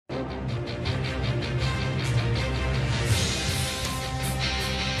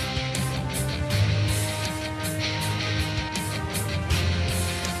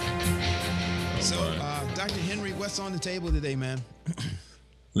What's on the table today, man?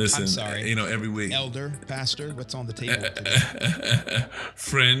 Listen, I'm sorry. every week. Elder, pastor, what's on the table today?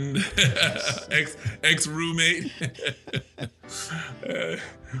 Friend, Yes. ex roommate.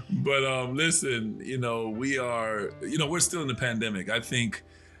 But listen, we're still in the pandemic. I think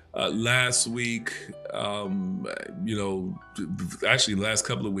last week, actually last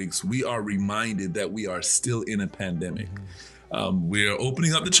couple of weeks, we are reminded that we are still in a pandemic. We're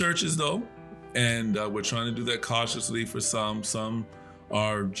opening up the churches though, and we're trying to do that cautiously for some. Some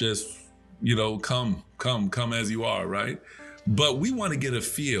are just, come as you are, right? But we want to get a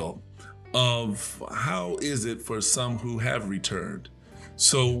feel of how is it for some who have returned.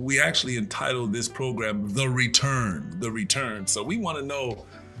 So we actually entitled this program, The Return. So we want to know,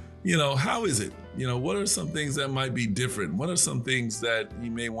 how is it? What are some things that might be different? What are some things that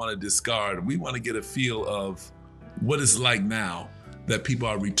you may want to discard? We want to get a feel of what it's like now that people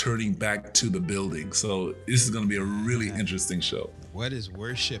are returning back to the building. So this is going to be a really interesting show. What is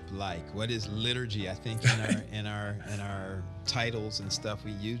worship like? What is liturgy? I think in our titles and stuff,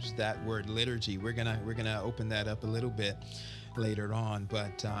 we use that word liturgy. We're gonna open that up a little bit later on,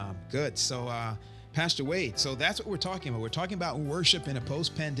 but good. So Pastor Wade, so that's what we're talking about. We're talking about worship in a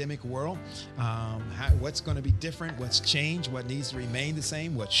post-pandemic world. What's going to be different? What's changed? What needs to remain the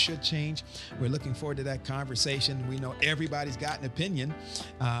same? What should change? We're looking forward to that conversation. We know everybody's got an opinion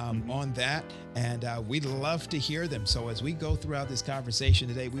on that, and we'd love to hear them. So as we go throughout this conversation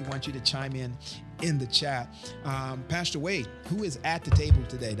today, we want you to chime in the chat. Pastor Wade, who is at the table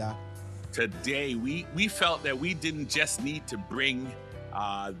today, Doc? Today, we felt that we didn't just need to bring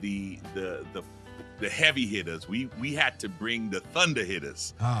the heavy hitters. We had to bring the thunder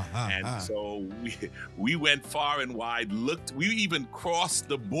hitters. So we went far and wide, we even crossed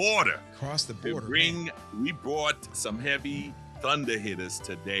the border. We brought some heavy thunder hitters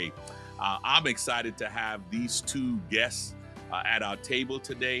today. I'm excited to have these two guests at our table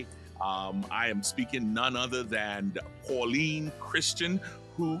today. I am speaking none other than Pauline Christian,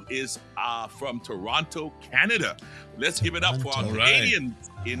 who is from Toronto, Canada. Let's give it up for our Canadians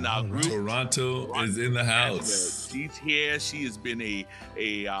in our group. Toronto is in the house. She's here. She has been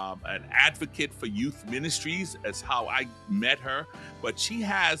an advocate for youth ministries. That's how I met her. But she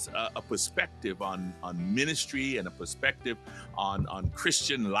has a perspective on ministry and a perspective on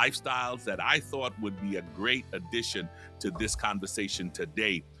Christian lifestyles that I thought would be a great addition to this conversation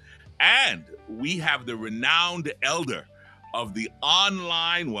today. And we have the renowned elder of the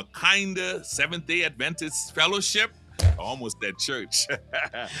online Wakanda Seventh-day Adventist Fellowship, almost at church.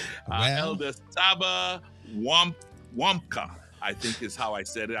 Elder Saba Nwankpah, I think is how I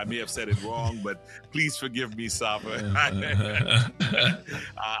said it. I may have said it wrong, but please forgive me, Saba.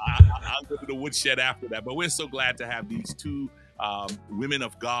 I'll go to the woodshed after that. But we're so glad to have these two women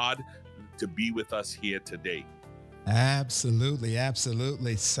of God to be with us here today. Absolutely.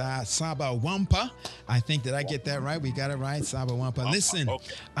 Saba Nwankpah. I think that I get that right. We got it right. Saba Nwankpah. Listen,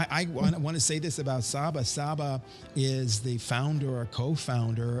 okay. I want to say this about Saba. Saba is the founder or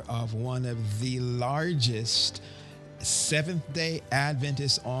co-founder of one of the largest Seventh-day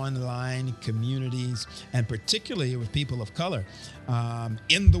Adventist online communities, and particularly with people of color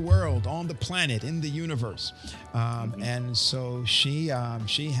in the world, on the planet, in the universe. And so she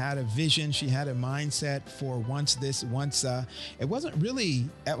had a vision, she had a mindset for it wasn't really,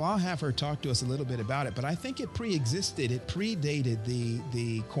 well, I'll have her talk to us a little bit about it, but I think it predated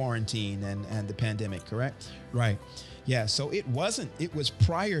the quarantine and the pandemic, correct? Right. Yeah, so it was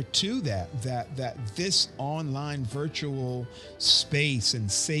prior to that this online virtual space and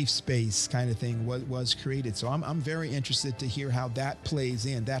safe space kind of thing was created. So I'm very interested to hear how that plays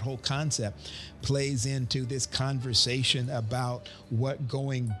in, that whole concept plays into this conversation about what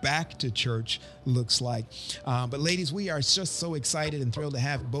going back to church looks like. But ladies, we are just so excited and thrilled to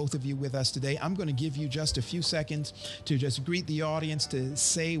have both of you with us today. I'm going to give you just a few seconds to just greet the audience, to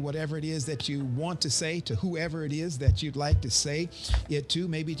say whatever it is that you want to say to whoever it is that you'd like to say it to.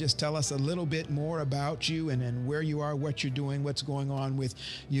 Maybe just tell us a little bit more about you and where you are, what you're doing, what's going on with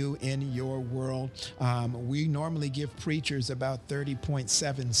you in your world. We normally give preachers about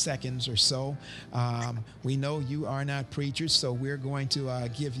 30.7 seconds or so. We know you are not preachers, so we're going to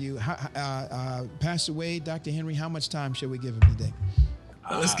give you, Pastor Wade, Dr. Henry, how much time should we give him today?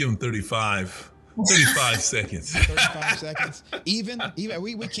 Let's give him 35 seconds. 35 seconds. Even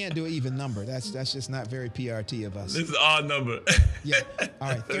we can't do an even number. That's just not very PRT of us. This is an odd number. Yeah. All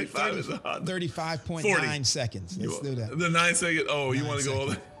right. 35 is odd. 35.9 seconds. Let's do that. The 9 seconds. Oh, you want to go all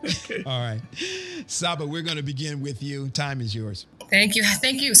the Okay. All right. Saba, we're going to begin with you. Time is yours. Thank you.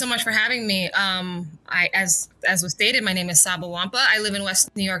 Thank you so much for having me. As was stated, my name is Saba Nwankpah. I live in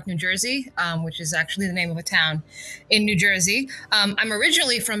West New York, New Jersey, which is actually the name of a town in New Jersey. I'm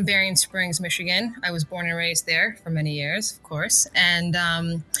originally from Berrien Springs, Michigan. I was born and raised there for many years, of course. And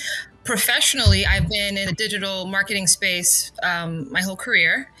professionally, I've been in the digital marketing space my whole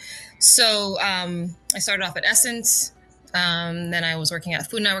career. So I started off at Essence. Then I was working at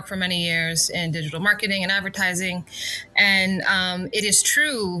Food Network for many years in digital marketing and advertising. And it is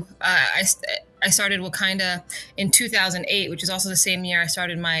true, I started Wakanda in 2008, which is also the same year I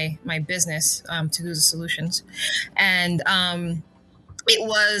started my business, Taguza Solutions. And it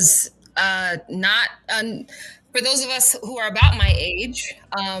was not... for those of us who are about my age,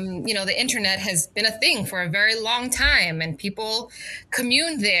 the internet has been a thing for a very long time, and people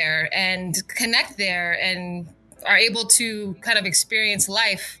commune there and connect there and are able to kind of experience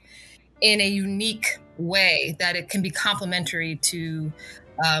life in a unique way that it can be complementary to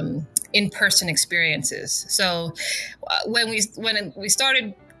in-person experiences. So when we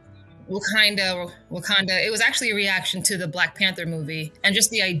started Wakanda, it was actually a reaction to the Black Panther movie and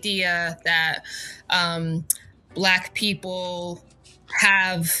just the idea that Black people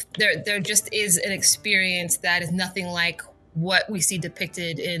have, there just is an experience that is nothing like what we see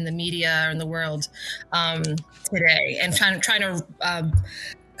depicted in the media or in the world today, and trying to kind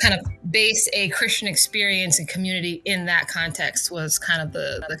of base a Christian experience and community in that context was kind of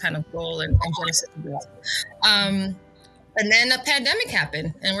the kind of goal and genesis of that. And then a pandemic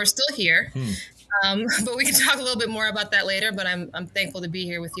happened, and we're still here. But we can talk a little bit more about that later. But I'm thankful to be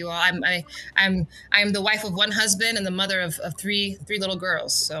here with you all. I'm the wife of one husband and the mother of three little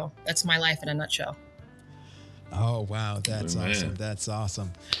girls. So that's my life in a nutshell. Oh, wow. That's awesome. That's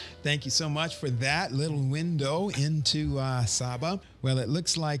awesome. Thank you so much for that little window into Saba. Well, it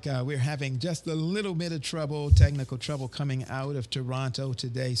looks like we're having just a little bit of technical trouble coming out of Toronto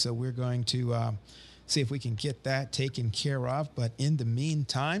today. So we're going to see if we can get that taken care of. But in the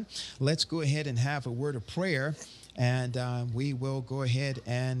meantime, let's go ahead and have a word of prayer, and we will go ahead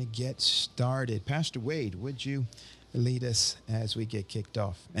and get started. Pastor Wade, would you lead us as we get kicked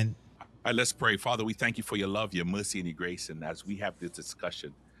off? And all right, let's pray. Father, we thank you for your love, your mercy, and your grace. And as we have this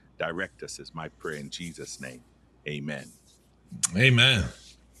discussion, direct us is my prayer in Jesus' name. Amen. Amen.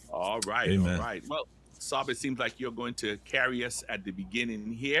 All right. Amen. All right. Well, Saba, it seems like you're going to carry us at the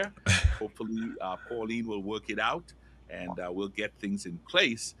beginning here. Hopefully, Pauline will work it out, and we'll get things in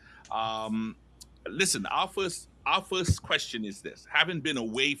place. Listen, our first question is this. Having been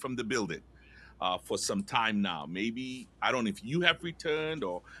away from the building for some time now, maybe, I don't know if you have returned,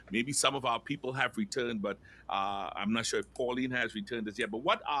 or maybe some of our people have returned, but I'm not sure if Pauline has returned as yet. But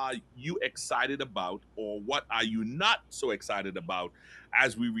what are you excited about, or what are you not so excited about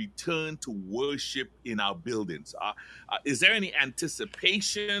as we return to worship in our buildings? Is there any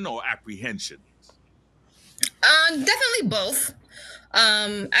anticipation or apprehension? Definitely both.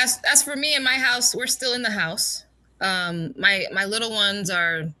 As for me and my house, we're still in the house. My little ones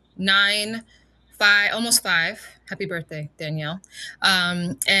are 9, 5, almost 5. Happy birthday, Danielle.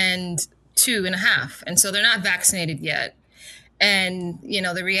 And 2.5. And so they're not vaccinated yet. And,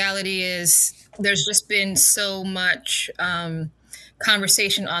 the reality is there's just been so much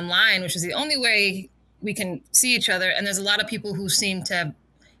conversation online, which is the only way we can see each other. And there's a lot of people who seem to have,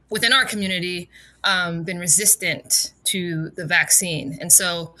 within our community, been resistant to the vaccine. And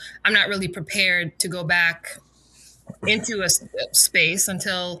so I'm not really prepared to go back into a space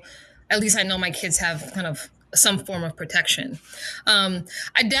until at least I know my kids have kind of some form of protection.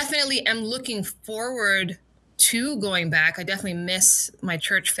 I definitely am looking forward to going back. I definitely miss my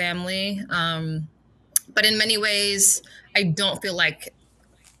church family. But in many ways, I don't feel like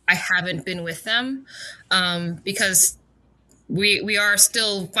I haven't been with them because we are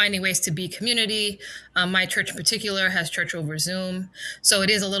still finding ways to be community. My church in particular has church over Zoom. So it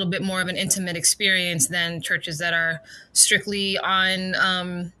is a little bit more of an intimate experience than churches that are strictly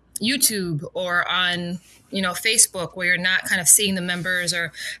on YouTube or on Facebook, where you're not kind of seeing the members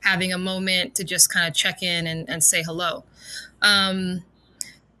or having a moment to just kind of check in and say hello. And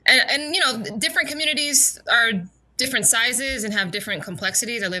different communities are different sizes and have different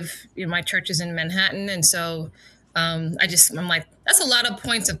complexities. I live, my church is in Manhattan. And so I'm like, that's a lot of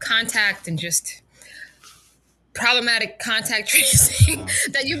points of contact and just problematic contact tracing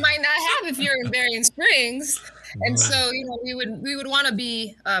that you might not have if you're in Berrien Springs. And so, we would want to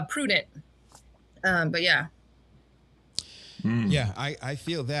be prudent. But yeah. Yeah, I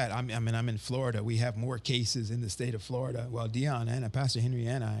feel that. I mean, I'm in Florida. We have more cases in the state of Florida. Well, Dion and Pastor Henry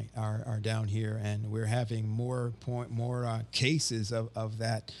and I are down here, and we're having more cases of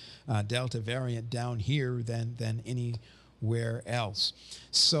that Delta variant down here than anywhere else.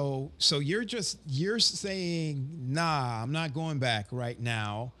 So you're saying, nah, I'm not going back right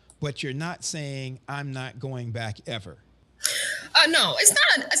now, but you're not saying I'm not going back ever. No, it's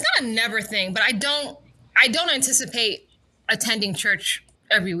not a never thing, but I don't anticipate attending church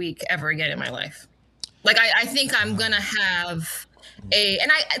every week ever again in my life. Like I think I'm gonna have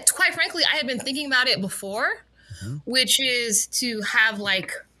and I quite frankly I had been thinking about it before, which is to have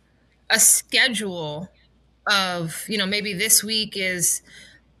like a schedule of, maybe this week is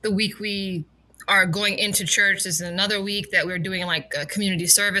the week we are going into church. There's another week that we're doing like a community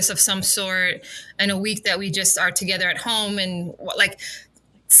service of some sort, and a week that we just are together at home, and like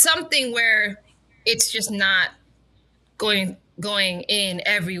something where it's just not going in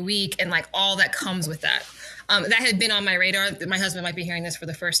every week and like all that comes with that. That had been on my radar. My husband might be hearing this for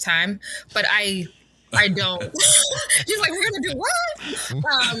the first time, but I don't. She's like, we're gonna do what?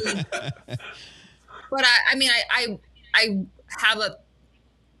 But I mean, I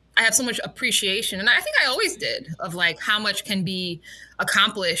have so much appreciation, and I think I always did, of like how much can be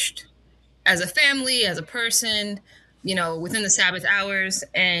accomplished as a family, as a person, within the Sabbath hours,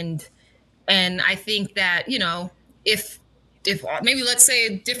 and I think that if maybe let's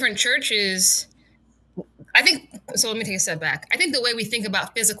say different churches. I think so. Let me take a step back. I think the way we think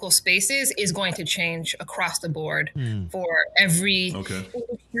about physical spaces is going to change across the board for every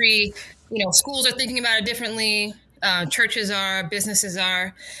industry. Schools are thinking about it differently. Churches are, businesses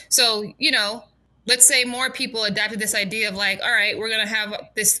are. So, let's say more people adapted this idea of like, all right, we're going to have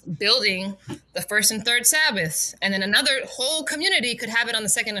this building the first and third Sabbaths, and then another whole community could have it on the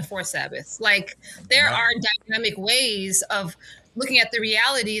second and fourth Sabbaths. Like there are dynamic ways of looking at the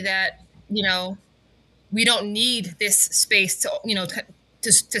reality that, we don't need this space to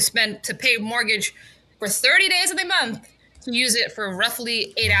pay mortgage for 30 days of the month to use it for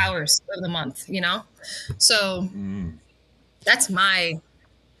roughly 8 hours of the month, So that's my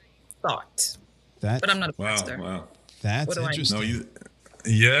thought. But I'm not a pastor. Wow. That's interesting.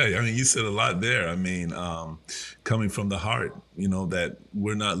 I mean, you said a lot there. I mean, coming from the heart, that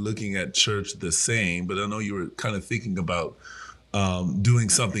we're not looking at church the same, but I know you were kind of thinking about doing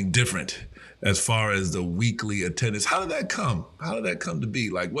something different as far as the weekly attendance. How did that come? How did that come to be?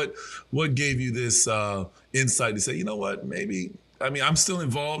 Like, what gave you this insight to say, you know what, maybe, I mean, I'm still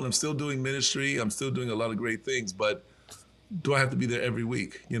involved. I'm still doing ministry. I'm still doing a lot of great things, but do I have to be there every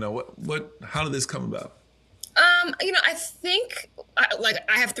week? How did this come about? I think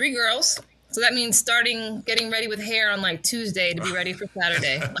I have 3 girls. So that means getting ready with hair on like Tuesday to be ready for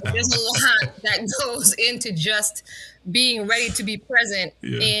Saturday. Like, there's a lot that goes into just being ready to be present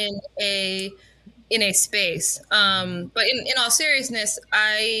in a space. But in all seriousness,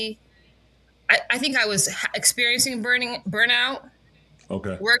 I think I was experiencing burnout.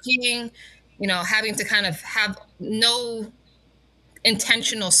 Okay. Working, having to kind of have no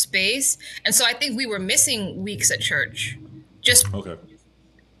intentional space, and so I think we were missing weeks at church. Just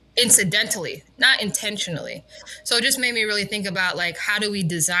incidentally, not intentionally. So it just made me really think about like, how do we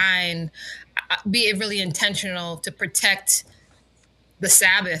be really intentional to protect the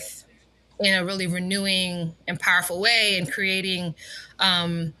Sabbath in a really renewing and powerful way, and creating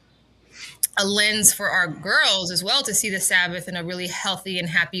a lens for our girls as well to see the Sabbath in a really healthy and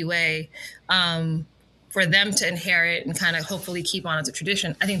happy way, for them to inherit and kind of hopefully keep on as a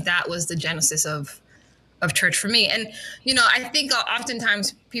tradition. I think that was the genesis of church for me. And, I think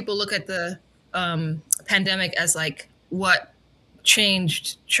oftentimes people look at the pandemic as like what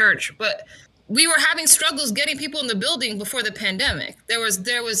changed church, but we were having struggles getting people in the building before the pandemic. There was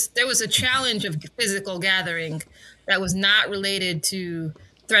a challenge of physical gathering that was not related to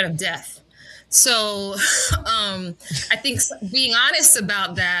threat of death. So I think being honest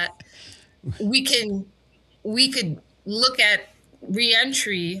about that, we could look at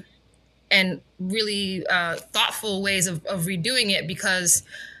reentry and really thoughtful ways of redoing it, because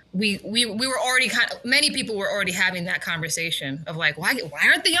we were already many people were already having that conversation of like, why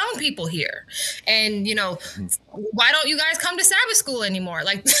aren't the young people here? And, why don't you guys come to Sabbath school anymore?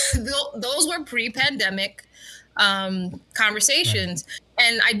 Like those were pre-pandemic conversations. Right.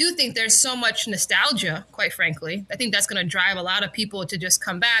 And I do think there's so much nostalgia, quite frankly. I think that's going to drive a lot of people to just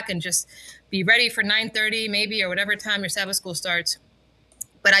come back and just be ready for 9:30 maybe, or whatever time your Sabbath school starts.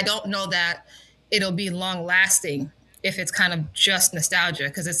 But I don't know that it'll be long lasting if it's kind of just nostalgia,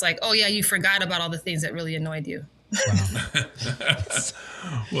 because it's like, oh yeah, you forgot about all the things that really annoyed you. Wow.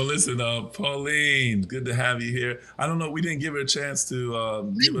 Well, listen, Pauline, good to have you here. I don't know, we didn't give her a chance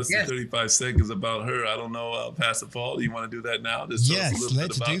to give us the 35 seconds about her. I don't know, Pastor Paul, do you want to do that now? Just tell us a Yes, little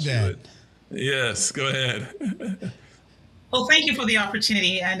let's bit about do that. Yes, go ahead. Well, thank you for the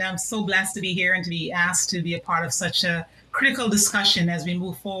opportunity, and I'm so blessed to be here and to be asked to be a part of such a critical discussion as we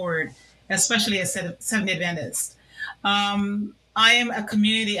move forward, especially as Seventh-day Adventist. I am a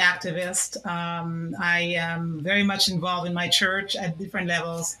community activist. I am very much involved in my church at different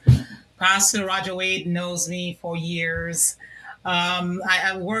levels. Pastor Roger Wade knows me for years.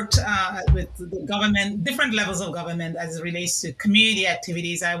 I worked with the government, different levels of government as it relates to community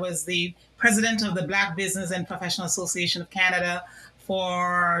activities. I was the president of the Black Business and Professional Association of Canada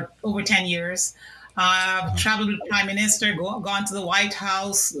for over 10 years. I've traveled with Prime Minister, gone to the White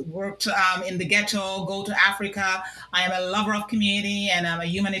House, worked in the ghetto, go to Africa. I am a lover of community and I'm a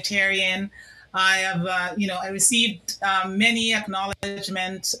humanitarian. I have, I received many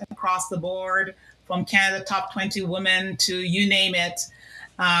acknowledgements across the board from Canada Top 20 Women to you name it.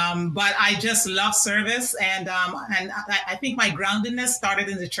 But I just love service and I think my groundedness started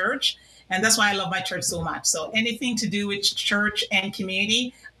in the church. And that's why I love my church so much. So anything to do with church and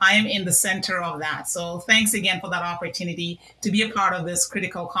community, I am in the center of that. So thanks again for that opportunity to be a part of this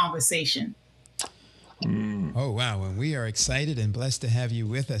critical conversation. Oh, wow. And we are excited and blessed to have you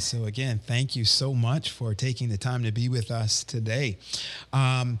with us. So again, thank you so much for taking the time to be with us today.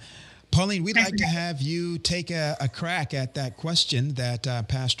 Pauline, we'd like to have you take a crack at that question that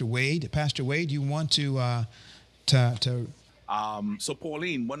Pastor Wade, you want to So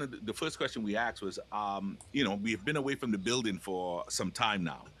Pauline, one of the first question we asked was, we've been away from the building for some time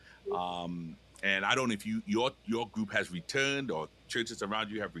now. And I don't know if your group has returned or churches around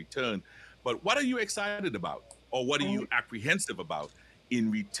you have returned, but what are you excited about? Or what are you apprehensive about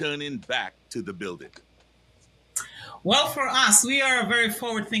in returning back to the building? Well, for us, we are a very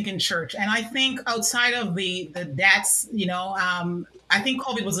forward-thinking church. And I think outside of the deaths, I think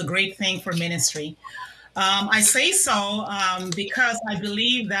COVID was a great thing for ministry. I say so because I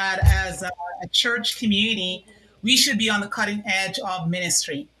believe that as a church community, we should be on the cutting edge of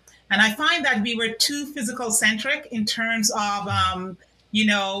ministry. And I find that we were too physical centric in terms of,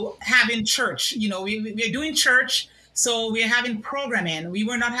 having church. We're doing church, so we're having programming. We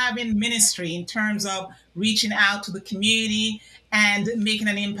were not having ministry in terms of reaching out to the community and making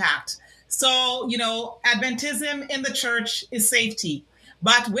an impact. So, Adventism in the church is safety.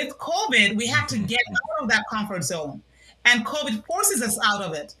 But with COVID, we have to get out of that comfort zone. And COVID forces us out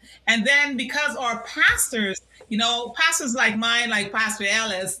of it. And then because our pastors, pastors like mine, like Pastor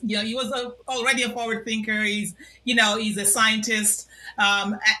Ellis, he was already a forward thinker. He's a scientist.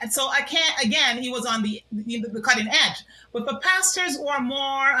 And so he was on the cutting edge. But for pastors who are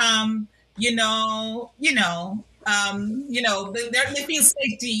more, they feel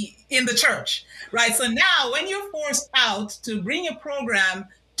safety in the church, right? So now when you're forced out to bring a program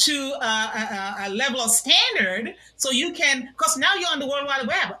to a level of standard, so you can, because now you're on the World Wide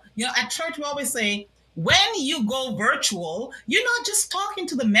Web. At church we always say, when you go virtual, you're not just talking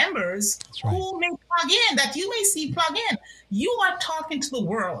to the members who may plug in, that you may see plug in. You are talking to the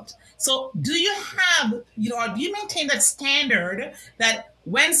world. So do you have, or do you maintain that standard that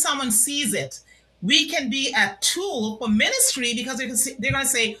when someone sees it, we can be a tool for ministry because they're going to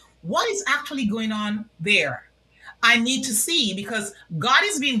say, what is actually going on there? I need to see because God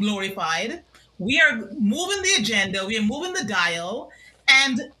is being glorified. We are moving the agenda. We are moving the dial.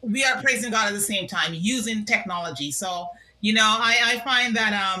 And we are praising God at the same time using technology. So, I find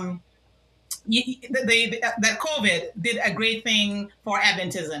that that COVID did a great thing for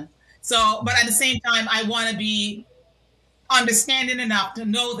Adventism. So, but at the same time, I want to be understanding enough to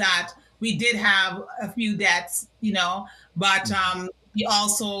know that we did have a few deaths, but we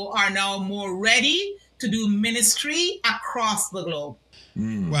also are now more ready to do ministry across the globe.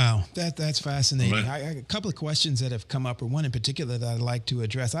 Wow, that's fascinating. A couple of questions that have come up, or one in particular that I'd like to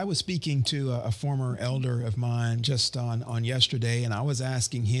address. I was speaking to a former elder of mine just on yesterday, and I was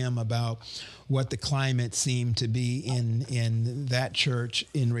asking him about what the climate seemed to be in that church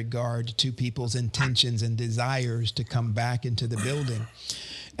in regard to people's intentions and desires to come back into the building.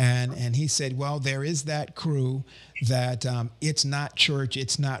 And he said, well, there is that crew that it's not church,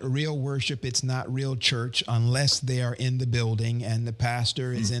 it's not real worship, it's not real church unless they are in the building and the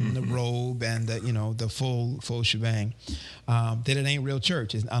pastor is in the robe and the full shebang. That it ain't real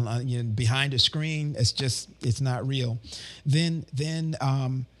church. It's, behind a screen, it's not real. Then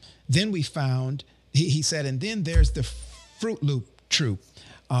we found, he said, and then there's the Fruit Loop troop.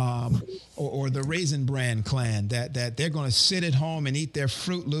 or the Raisin Bran clan that they're going to sit at home and eat their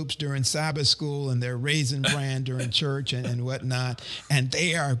Fruit Loops during Sabbath school and their Raisin Bran during church and whatnot, and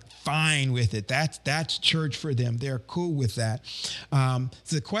they are fine with it. That's church for them. They're cool with that. So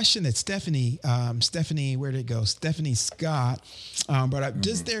the question that Stephanie, where did it go? Stephanie Scott brought up: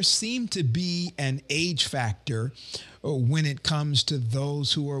 does there seem to be an age factor when it comes to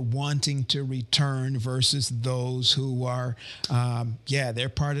those who are wanting to return versus those who are, they're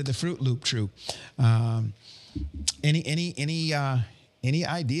part of the Fruit Loop troop? Any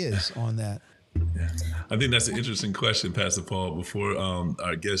ideas on that? Yeah. I think that's an interesting question, Pastor Paul. Before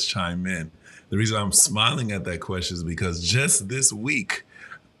our guests chime in, the reason I'm smiling at that question is because just this week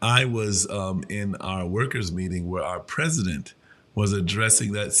I was in our workers' meeting where our president was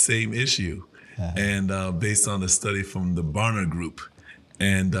addressing that same issue. And based on the study from the Barna Group.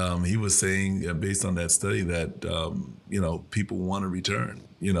 And he was saying, based on that study, that, people want to return,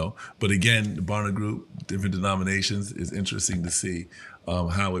 But again, the Barna Group, different denominations, is interesting to see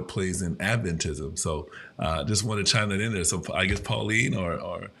how it plays in Adventism. So just want to chime that in there. So I guess Pauline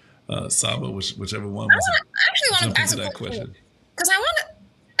or Saba, whichever one. I actually want to ask that question. Because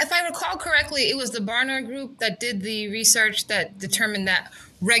if I recall correctly, it was the Barna Group that did the research that determined that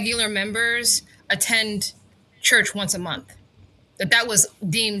regular members attend church once a month. That was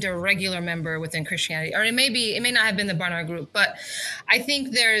deemed a regular member within Christianity. Or it may not have been the Barnard Group, but I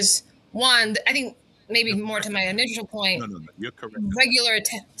think there's one, I think maybe more to my initial point. No, you're correct.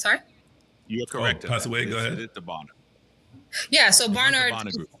 Sorry? You're correct. Pass away, go ahead. It's the Barnard. Yeah, so Barnard.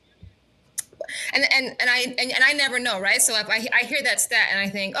 Barnard Group. And I never know, right? So if I hear that stat and I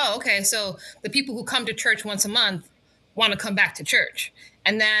think, oh, okay, so the people who come to church once a month want to come back to church.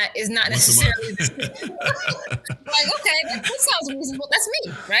 And that is not necessarily like, okay, that sounds reasonable. That's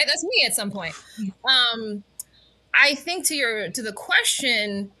me, right? That's me at some point. I think to the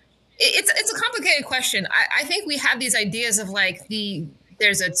question, it's a complicated question. I think we have these ideas of like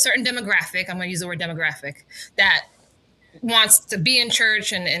there's a certain demographic, I'm going to use the word demographic, that wants to be in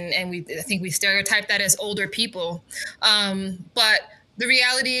church, and I think we stereotype that as older people. But the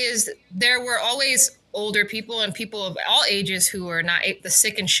reality is there were always older people and people of all ages who are not the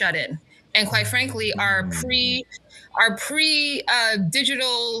sick and shut in. And quite frankly, our pre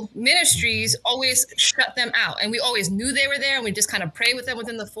digital ministries always shut them out. And we always knew they were there, and we just kind of pray with them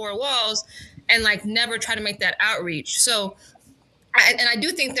within the four walls and like never try to make that outreach. So I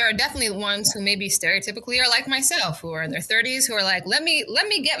do think there are definitely ones who maybe stereotypically are like myself, who are in their 30s, who are like, let me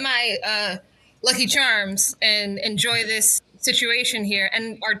get my Lucky Charms and enjoy this situation here,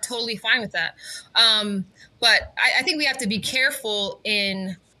 and are totally fine with that. But I think we have to be careful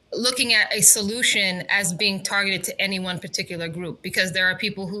in looking at a solution as being targeted to any one particular group, because there are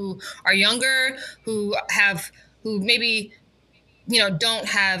people who are younger, who maybe, don't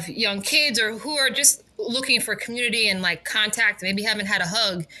have young kids, or who are just looking for community and like contact, maybe haven't had a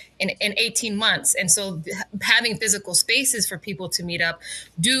hug in 18 months. And so having physical spaces for people to meet up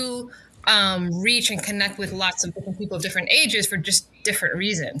do reach and connect with lots of different people of different ages for just different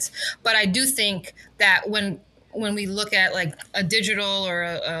reasons. But I do think that when we look at like a digital or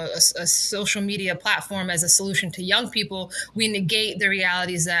a social media platform as a solution to young people, we negate the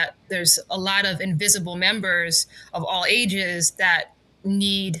realities that there's a lot of invisible members of all ages that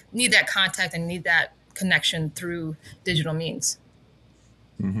need that contact and need that connection through digital means.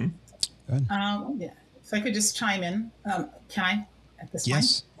 Mm-hmm. Good. If I could just chime in, can I at this point?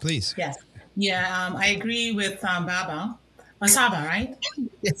 Yes, please. Yes. Yeah, I agree with Saba, right?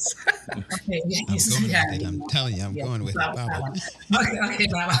 Yes. Okay. I'm telling you, I'm going with Baba. Okay,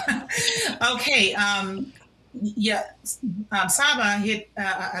 Baba. Okay. Saba hit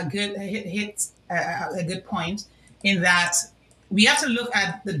a good point in that we have to look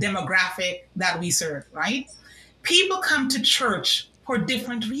at the demographic that we serve, right? People come to church for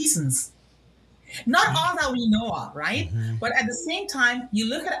different reasons. Not all that we know of, right? Mm-hmm. But at the same time, you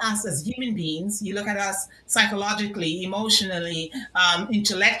look at us as human beings, you look at us psychologically, emotionally,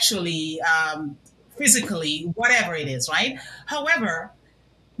 intellectually, physically, whatever it is, right? However,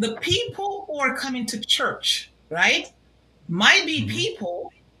 the people who are coming to church, right, might be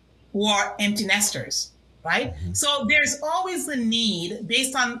people who are empty nesters, right? Mm-hmm. So there's always a need,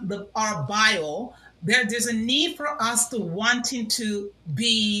 based on our bio, there's a need for us to wanting to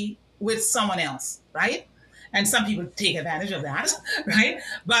be with someone else, right? And some people take advantage of that, right?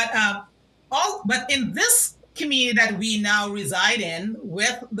 But in this community that we now reside in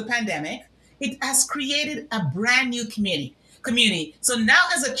with the pandemic, it has created a brand new community. community. So now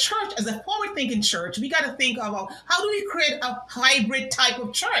as a church, as a forward-thinking church, we got to think about how do we create a hybrid type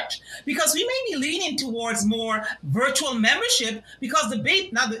of church? Because we may be leaning towards more virtual membership because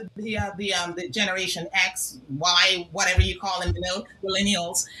the Generation X, Y, whatever you call them,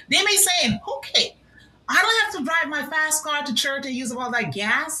 millennials, they may say, okay, I don't have to drive my fast car to church and use up all that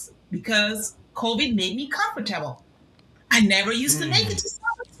gas because COVID made me comfortable. I never used to make it to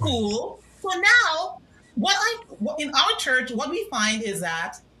Sabbath school. So now, in our church, what we find is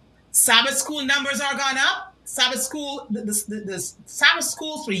that Sabbath school numbers are gone up. Sabbath school, the Sabbath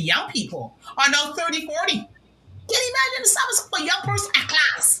schools for young people are now 30, 40. Can you imagine the Sabbath school for young person at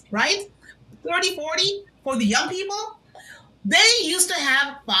class, right? 30, 40 for the young people. They used to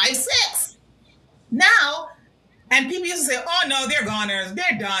have 5, 6. Now, and people used to say, oh no, they're goners,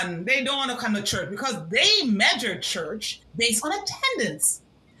 they're done. They don't want to come to church because they measure church based on attendance.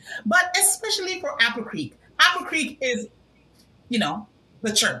 But especially for Apple Creek. Apple Creek is,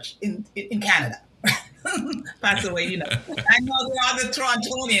 the church in Canada. That's the way, I know there are the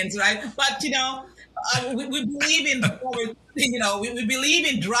Torontonians, right? But, we believe in, we believe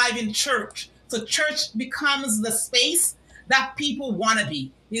in driving church. So church becomes the space that people want to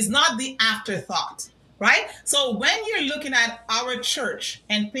be. It's not the afterthought, right? So when you're looking at our church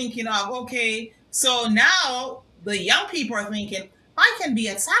and thinking of, okay, so now the young people are thinking, I can be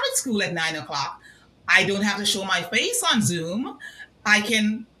at Sabbath school at 9 o'clock. I don't have to show my face on Zoom. I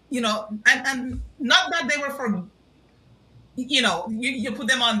can, and not that they were for, you put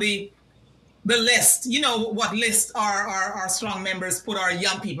them on the list. You know what list our strong members put our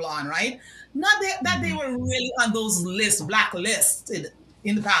young people on, right? Not that they were really on those lists, blacklisted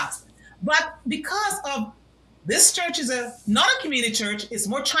in the past. But because of this church is not a community church, it's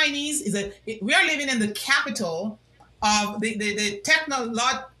more Chinese. We are living in the capital of the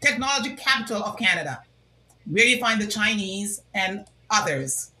technology capital of Canada, where you find the Chinese and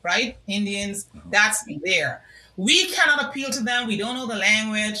others, right? Indians, that's there. We cannot appeal to them. We don't know the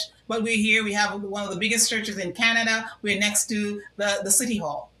language, but we're here. We have one of the biggest churches in Canada. We're next to the city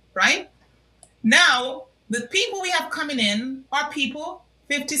hall, right? Now, the people we have coming in are people,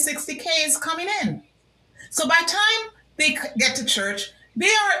 50, 60 Ks coming in. So by the time they get to church, they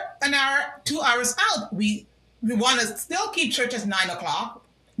are an hour, 2 hours out. We want to still keep church at 9 o'clock.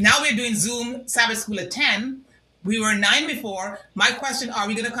 Now we're doing Zoom Sabbath school at 10. We were 9 before. My question, are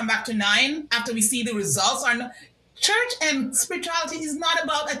we going to come back to 9 after we see the results? Church and spirituality is not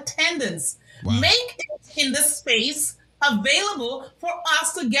about attendance. Wow. Make it in this space available for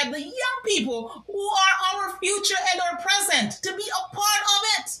us to get the young people who are our future and our present to be a part of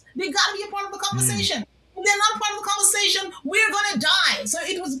it. They got to be a part of the conversation. If they're not part of the conversation, we're going to die. So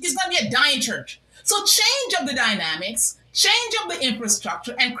it's going to be a dying church. So change up the dynamics, change up the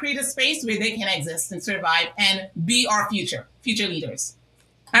infrastructure, and create a space where they can exist and survive and be our future leaders.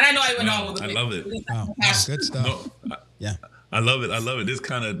 And I know I went on with I love it. Wow. Good stuff. Yeah. I love it. This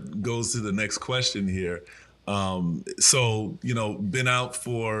kind of goes to the next question here. So, been out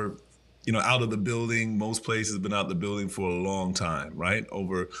for, out of the building, most places been out of the building for a long time, right?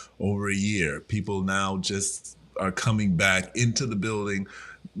 Over a year. People now just are coming back into the building,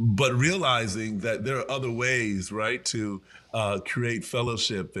 but realizing that there are other ways, right, to create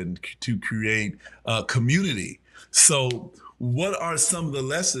fellowship and to create community. So what are some of the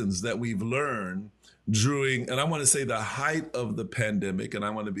lessons that we've learned during, and I want to say the height of the pandemic, and I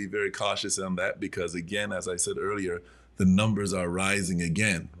want to be very cautious on that because, again, as I said earlier, the numbers are rising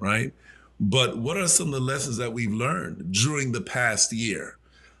again, right? But what are some of the lessons that we've learned during the past year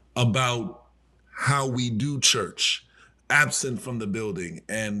about how we do church, absent from the building,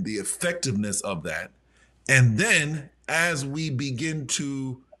 and the effectiveness of that? And then as we begin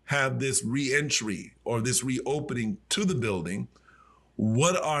to have this re-entry or this reopening to the building,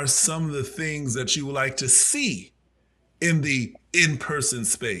 what are some of the things that you would like to see in the in-person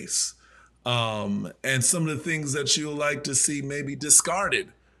space? And some of the things that you would like to see maybe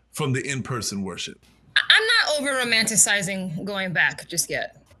discarded from the in-person worship? I'm not over romanticizing going back just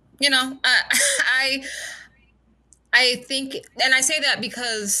yet. I think, and I say that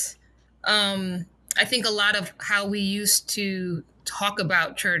because I think a lot of how we used to talk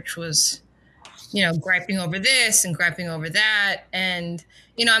about church was, griping over this and griping over that. And,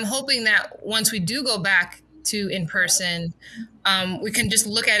 I'm hoping that once we do go back to in person, we can just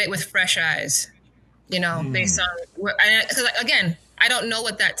look at it with fresh eyes, based on, because again, I don't know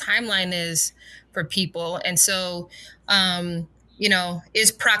what that timeline is for people. And so,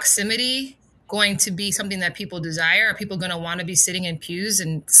 is proximity going to be something that people desire? Are people going to want to be sitting in pews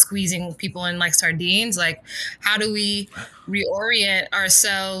and squeezing people in like sardines? Like, how do we reorient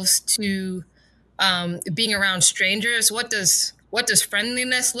ourselves to being around strangers. What does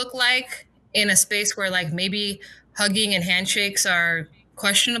friendliness look like in a space where like maybe hugging and handshakes are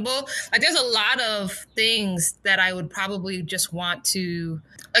questionable? Like there's a lot of things that I would probably just want to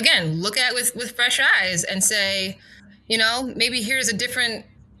again look at with fresh eyes and say, maybe here's a different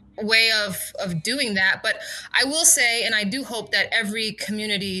way of doing that. But I will say, and I do hope that every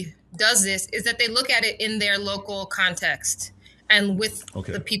community does this, is that they look at it in their local context and with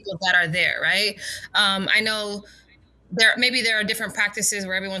the people that are there, right? I know there are different practices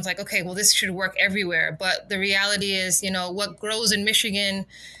where everyone's like, okay, well, this should work everywhere. But the reality is, what grows in Michigan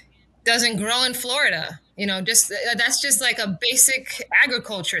doesn't grow in Florida. That's just like a basic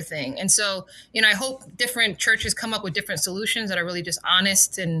agriculture thing. And so, I hope different churches come up with different solutions that are really just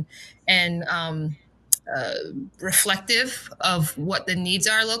honest and reflective of what the needs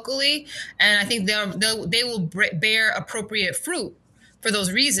are locally. And I think they will bear appropriate fruit for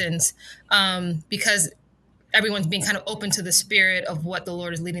those reasons, because everyone's being kind of open to the spirit of what the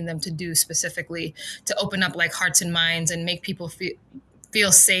Lord is leading them to do, specifically to open up like hearts and minds and make people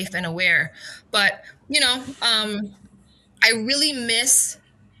feel safe and aware. But, I really miss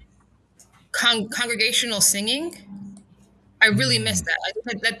congregational singing. I really miss that. I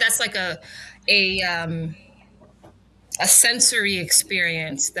think that's like a sensory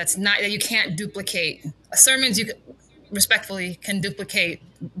experience that you can't duplicate. Sermons you respectfully can duplicate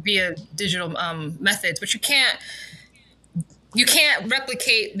via digital methods, but you can't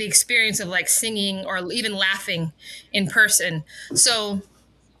replicate the experience of like singing or even laughing in person. So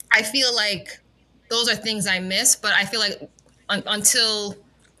I feel like those are things I miss, but I feel like until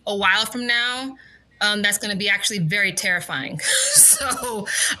a while from now, that's going to be actually very terrifying. So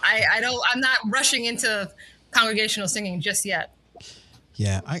I'm not rushing into congregational singing just yet.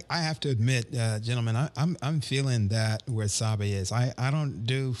 Yeah, I have to admit, gentlemen, I'm feeling that where Saba is. I don't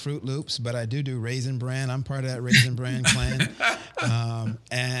do Fruit Loops, but I do Raisin Bran. I'm part of that Raisin Bran clan.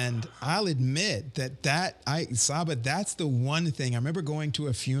 And I'll admit Saba, that's the one thing. I remember going to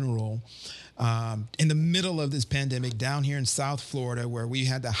a funeral in the middle of this pandemic down here in South Florida, where we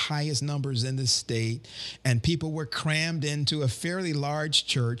had the highest numbers in the state, and people were crammed into a fairly large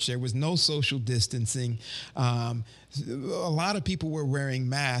church. There was no social distancing. A lot of people were wearing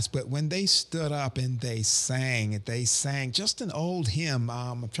masks, but when they stood up and they sang just an old hymn.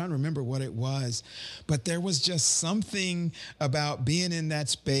 I'm trying to remember what it was, but there was just something about being in that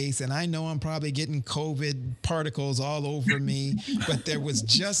space. And I know I'm probably getting COVID particles all over me, but there was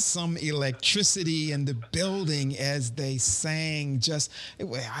just some electricity in the building as they sang.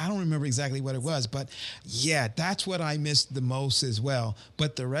 I don't remember exactly what it was, but yeah, that's what I missed the most as well.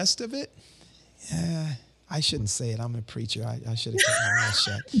 But the rest of it, I shouldn't say it. I'm a preacher. I should have kept my mouth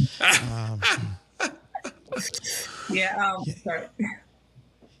shut. Sorry.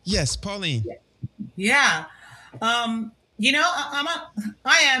 Yes, Pauline. Yeah. I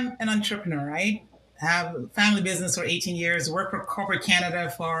am an entrepreneur, right? I have a family business for 18 years, worked for corporate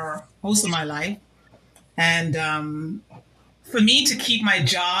Canada for most of my life. And for me to keep my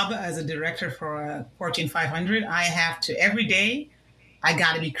job as a director for a Fortune 500, I have to, every day, I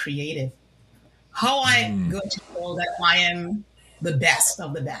got to be creative. How I going to know that I am the best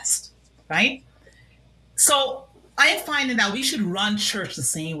of the best, right? So I'm finding that we should run church the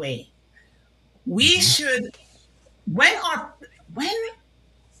same way. We should, when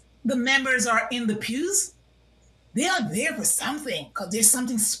the members are in the pews, they are there for something, because there's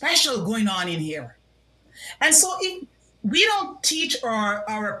something special going on in here. And so if we don't teach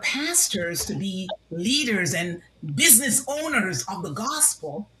our pastors to be leaders and business owners of the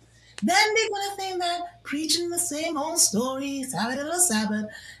gospel, then they're going to think that preaching the same old story, Sabbath to Sabbath,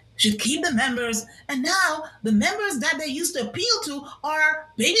 should keep the members. And now the members that they used to appeal to are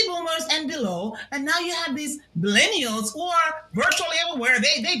baby boomers and below. And now you have these millennials who are virtually everywhere.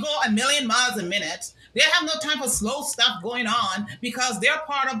 They go a million miles a minute. They have no time for slow stuff going on because they're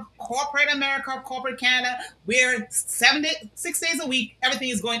part of corporate America, corporate Canada, where 6 days a week, everything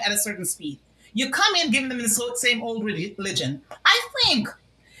is going at a certain speed. You come in giving them the same old religion. I think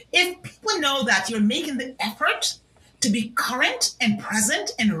if people know that you're making the effort to be current and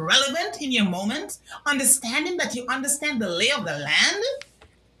present and relevant in your moment, understanding that you understand the lay of the land,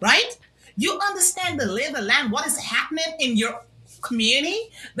 right? You understand the lay of the land, what is happening in your community,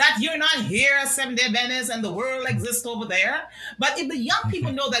 that you're not here as Seventh-day Adventists and the world exists over there. But if the young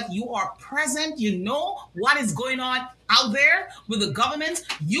people know that you are present, you know what is going on out there with the government,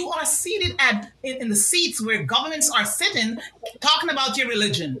 you are seated in the seats where governments are sitting, talking about your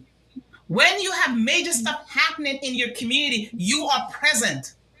religion. When you have major stuff happening in your community, you are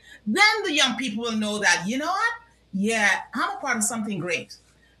present. Then the young people will know that, you know what? Yeah, I'm a part of something great.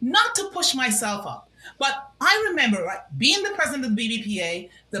 not to push myself up. But I remember, right, being the president of the BBPA,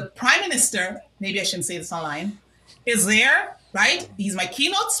 the prime minister, maybe I shouldn't say this online, is there, right? He's my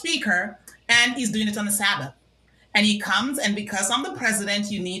keynote speaker, and he's doing it on the Sabbath. And he comes, and because I'm the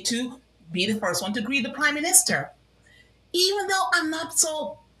president, you need to be the first one to greet the prime minister. Even though I'm not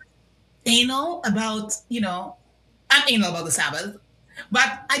so anal about, I'm anal about the Sabbath,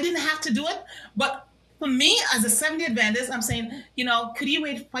 but I didn't have to do it. But for me, as a Seventh-day Adventist, I'm saying, could you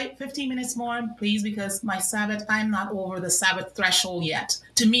wait 15 minutes more, please? Because my Sabbath, I'm not over the Sabbath threshold yet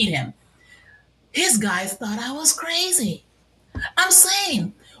to meet him. His guys thought I was crazy. I'm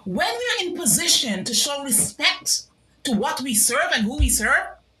saying, when we're in position to show respect to what we serve and who we serve,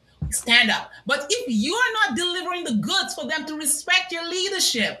 stand up. But if you are not delivering the goods for them to respect your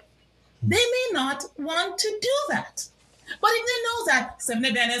leadership, they may not want to do that. But if they know that Seventh-day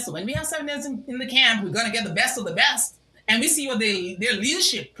Adventists, when we have Seventh-day Adventists in the camp, we're going to get the best of the best, and we see what their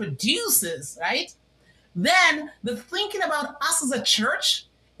leadership produces, right? Then the thinking about us as a church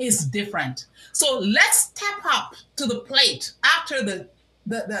is different. So let's step up to the plate after the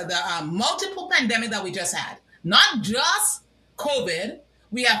multiple pandemic that we just had. Not just COVID.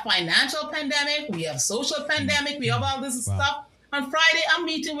 We have financial pandemic. We have social pandemic. We have all this stuff. On Friday, I'm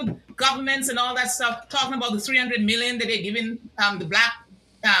meeting with governments and all that stuff, talking about the $300 million that they're giving the Black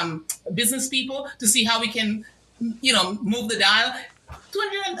business people to see how we can, move the dial.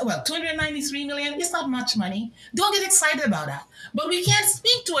 293 million is not much money. Don't get excited about that. But we can't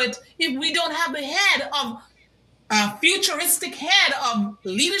speak to it if we don't have the head of futuristic head of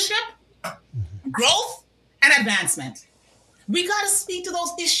leadership, growth, and advancement. We got to speak to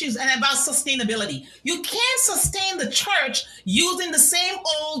those issues and about sustainability. You can't sustain the church using the same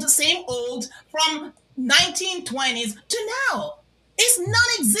old from 1920s to now. It's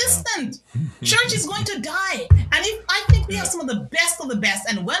non-existent. Church is going to die. And I think we have some of the best.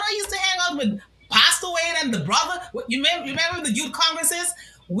 And when I used to hang out with Pastor Wade and the brother, you remember the youth congresses?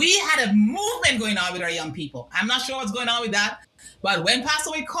 We had a movement going on with our young people. I'm not sure what's going on with that. But when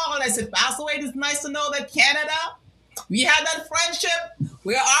Pastor Wade called, I said, Pastor Wade, it's nice to know that Canada, we had that friendship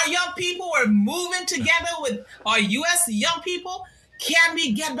where our young people were moving together with our U.S. young people. Can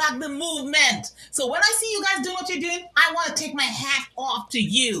we get back the movement? So when I see you guys doing what you're doing, I want to take my hat off to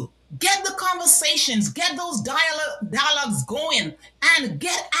you. Get the conversations, get those dialogues going, and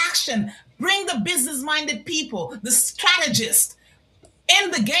get action. Bring the business-minded people, the strategists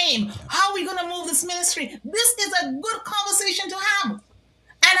in the game. How are we going to move this ministry? This is a good conversation to have.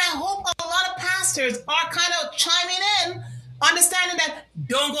 And I hope a lot of pastors are kind of chiming in, understanding that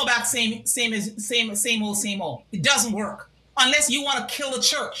don't go back same old. It doesn't work unless you want to kill the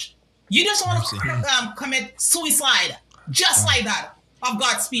church. You just want to commit suicide, just like that, of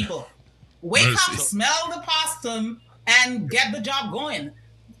God's people. Wake up, smell the possum, and get the job going.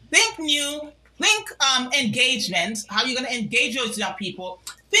 Think new, think engagement, how you're going to engage those young people.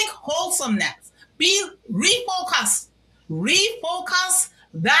 Think wholesomeness. Refocus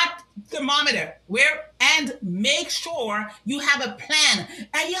that thermometer and make sure you have a plan,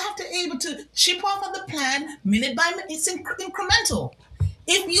 and you have to be able to chip off of the plan minute by minute. It's incremental.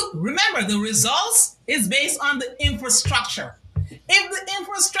 If you remember, the results is based on the infrastructure. If the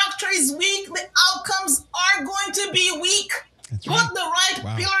infrastructure is weak, the outcomes are going to be weak. That's right. Put the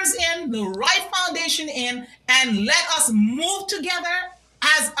right pillars in, the right foundation in, and let us move together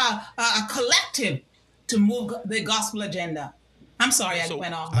as a collective to move the gospel agenda. I'm sorry, I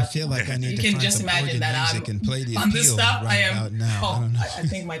went off. I feel like I need to find some organ music and play the appeal right about now. I don't know. I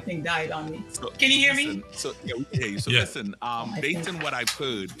think my thing died on me. Can you hear me? Listen, based on what I've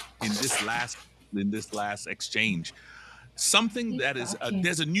heard in this last exchange, something that is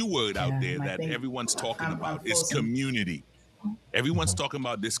there's a new word out there that everyone's talking about is community. Everyone's talking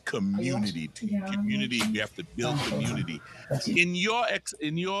about this community. Community, we have to build community. In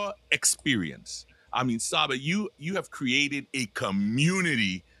your experience, I mean, Saba, you have created a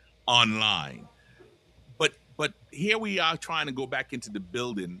community online, but here we are trying to go back into the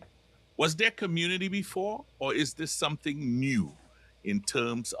building. Was there community before, or is this something new in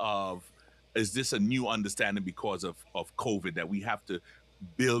terms of, is this a new understanding because of COVID that we have to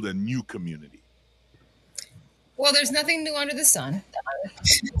build a new community? Well, there's nothing new under the sun.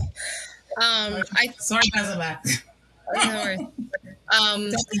 Sorry, guys, I'm back.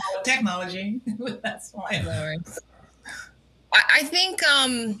 Technology. That's fine. I think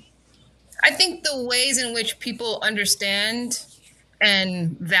the ways in which people understand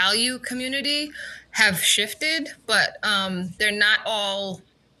and value community have shifted, but they're not all.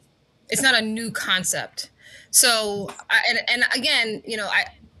 It's not a new concept. So, again,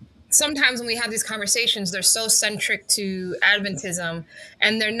 sometimes when we have these conversations, they're so centric to Adventism,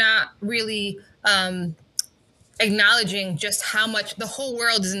 and they're not really acknowledging just how much the whole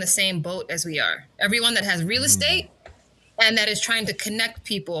world is in the same boat as we are. Everyone that has real estate and that is trying to connect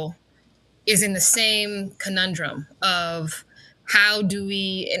people is in the same conundrum of how do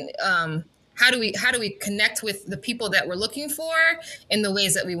we connect with the people that we're looking for in the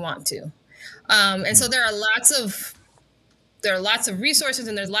ways that we want to. And so there are lots of resources,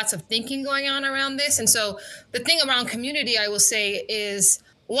 and there's lots of thinking going on around this. And so the thing around community, I will say, is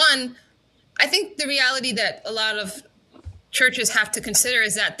one, I think the reality that a lot of churches have to consider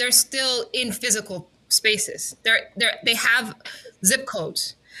is that they're still in physical spaces. They have zip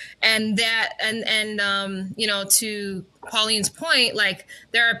codes, and to Pauline's point, like,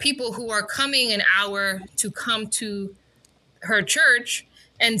 there are people who are coming an hour to come to her church,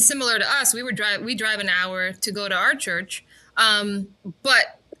 and similar to us, we drive an hour to go to our church.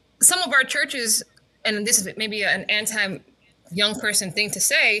 But some of our churches, and this is maybe an anti-young person thing to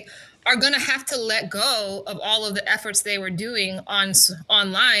say, are going to have to let go of all of the efforts they were doing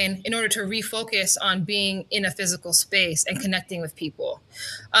online in order to refocus on being in a physical space and connecting with people.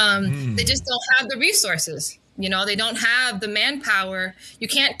 They just don't have the resources. They don't have the manpower. You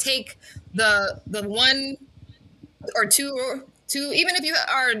can't take the one or two, even if you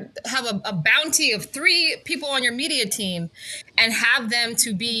have a bounty of 3 people on your media team, and have them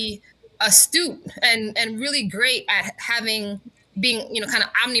to be astute and really great at being kind of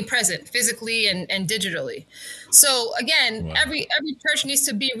omnipresent physically and digitally. So again, wow. every church needs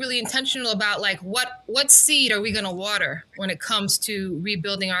to be really intentional about, like, what seed are we going to water when it comes to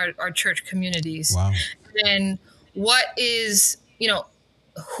rebuilding our church communities. Wow. And what is,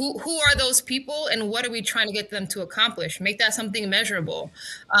 who are those people, and what are we trying to get them to accomplish? Make that something measurable.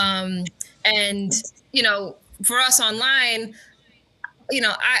 And for us online,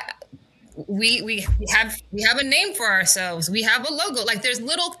 we have a name for ourselves. We have a logo. Like, there's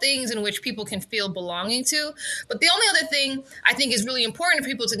little things in which people can feel belonging to. But the only other thing I think is really important for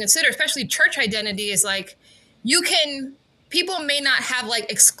people to consider, especially church identity, is like, people may not have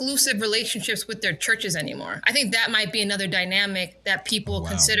like exclusive relationships with their churches anymore. I think that might be another dynamic that people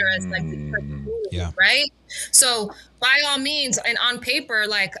consider as like the church community, right? So by all means, and on paper,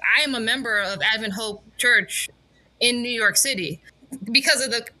 like, I am a member of Advent Hope Church in New York City. Because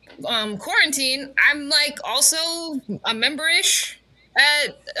of the quarantine, I'm like also a member-ish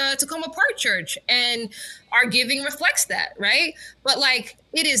at Tacoma Park Church, and our giving reflects that, right? But like,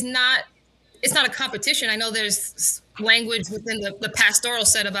 it's not a competition. I know there's language within the pastoral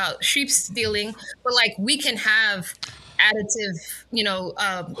set about sheep stealing, but like, we can have additive,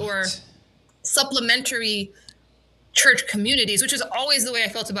 or supplementary church communities, which is always the way I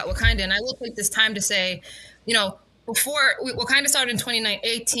felt about Wakanda. And I will take this time to say, before Wakanda started in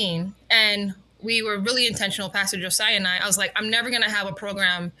 2018, and we were really intentional, Pastor Josiah and I was like, I'm never going to have a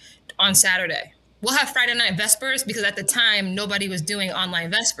program on Saturday. We'll have Friday night Vespers, because at the time, nobody was doing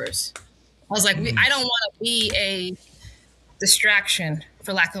online Vespers. I was like, I don't want to be a distraction,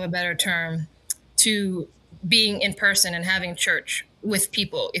 for lack of a better term, to being in person and having church with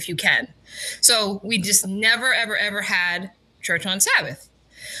people if you can. So we just never, ever, ever had church on Sabbath.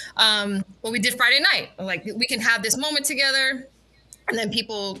 But we did Friday night. Like, we can have this moment together, and then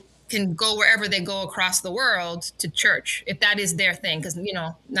people can go wherever they go across the world to church, if that is their thing, because,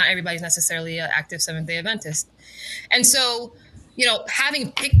 not everybody's necessarily an active Seventh-day Adventist. And so,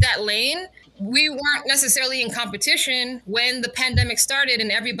 having picked that lane, we weren't necessarily in competition when the pandemic started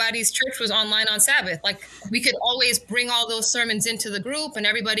and everybody's church was online on Sabbath. Like, we could always bring all those sermons into the group, and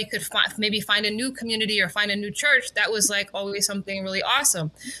everybody could maybe find a new community or find a new church. That was like always something really awesome.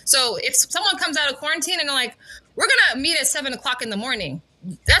 So if someone comes out of quarantine and they're like, we're going to meet at 7:00 in the morning,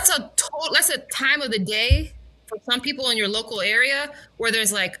 that's a time of the day for some people in your local area where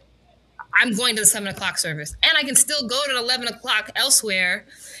there's like, I'm going to the 7:00 service, and I can still go to 11:00 elsewhere,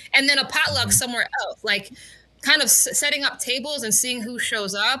 and then a potluck somewhere else. Like, kind of setting up tables and seeing who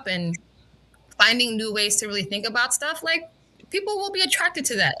shows up and finding new ways to really think about stuff. Like, people will be attracted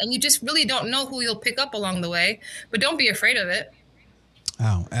to that, and you just really don't know who you'll pick up along the way, but don't be afraid of it.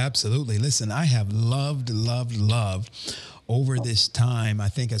 Oh, absolutely. Listen, I have loved over this time. I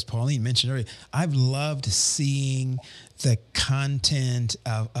think, as Pauline mentioned earlier, I've loved seeing the content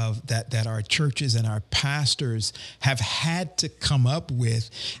of that our churches and our pastors have had to come up with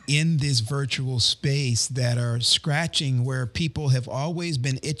in this virtual space, that are scratching where people have always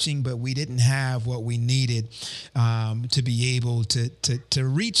been itching, but we didn't have what we needed to be able to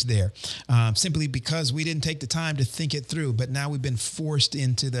reach there, simply because we didn't take the time to think it through. But now we've been forced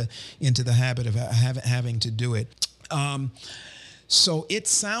into the habit of having to do it. So it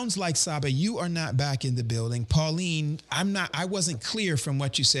sounds like, Saba, you are not back in the building. Pauline, I wasn't clear from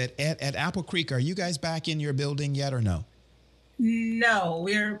what you said. At Apple Creek, are you guys back in your building yet or no? No,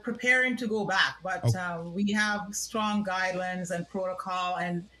 we're preparing to go back, but Oh. we have strong guidelines and protocol,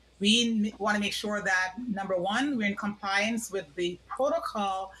 and we want to make sure that number one, we're in compliance with the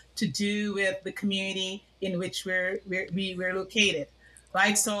protocol to do with the community in which we're located,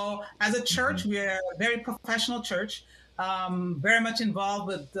 right? So as a church, we're a very professional church. Very much involved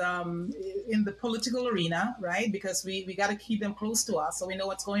with in the political arena, right? Because we got to keep them close to us so we know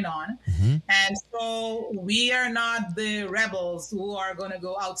what's going on. Mm-hmm. And so we are not the rebels who are going to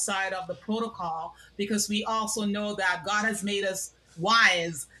go outside of the protocol, because we also know that God has made us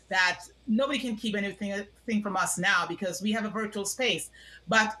wise, that nobody can keep anything from us now because we have a virtual space.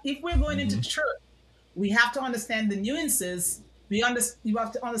 But if we're going into church, we have to understand the nuances. You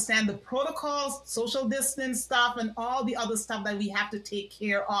have to understand the protocols, social distance stuff, and all the other stuff that we have to take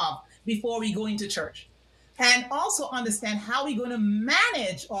care of before we go into church. And also understand how we're going to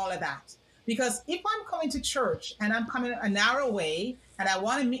manage all of that. Because if I'm coming to church and I'm coming a narrow way and I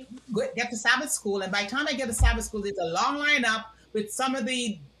want to get to Sabbath school, and by the time I get to Sabbath school, there's a long lineup with some of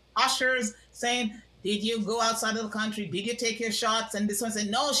the ushers saying, did you go outside of the country? Did you take your shots? And this one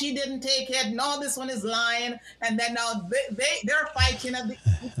said, no, she didn't take it. No, this one is lying. And then now they're fighting at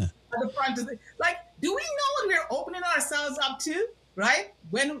the front of the, like, do we know what we're opening ourselves up to, right?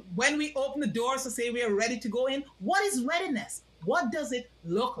 When we open the doors to say we are ready to go in, what is readiness? What does it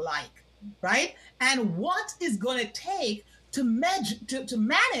look like, right? And what is going to take to manage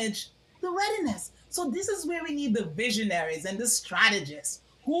the readiness? So this is where we need the visionaries and the strategists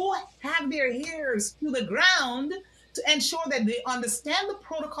who have their ears to the ground to ensure that they understand the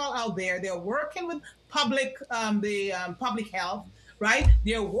protocol out there. They're working with public health, right?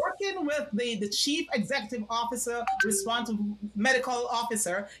 They're working with the chief executive officer, responsible medical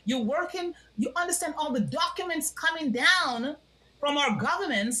officer. You understand all the documents coming down from our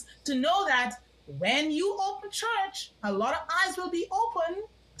governments to know that when you open church, a lot of eyes will be open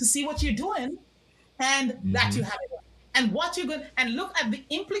to see what you're doing, and that you have it. And what you're going, and look at the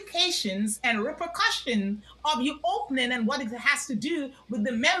implications and repercussion of you opening and what it has to do with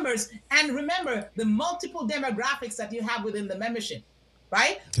the members. And remember the multiple demographics that you have within the membership,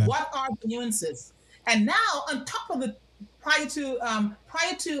 right? Okay. What are the nuances? And now on top of the, prior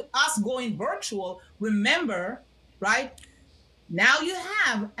to us going virtual, remember, right? Now you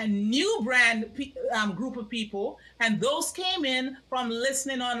have a new brand group of people, and those came in from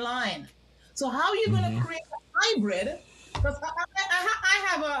listening online. So how are you going to create a hybrid? Because I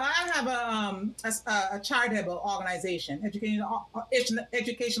have a charitable organization,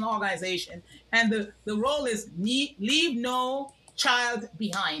 educational organization, and the role is leave no child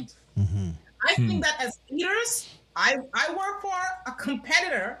behind. I think that as leaders, I work for a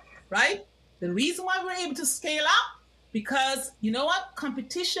competitor, right? The reason why we're able to scale up, because you know what?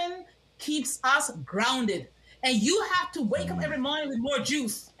 Competition keeps us grounded. And you have to wake up every morning with more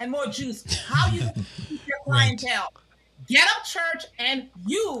juice and more juice. How you keep your clientele? Right. Get up church and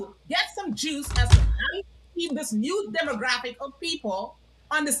you get some juice as to how you keep this new demographic of people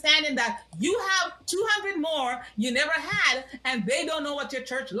understanding that you have 200 more you never had, and they don't know what your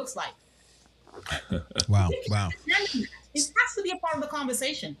church looks like. Wow. It has to be a part of the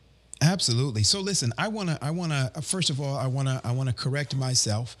conversation. Absolutely. So listen, I want to first of all, I want to correct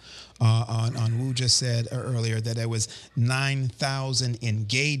myself on Wu just said earlier that there was 9,000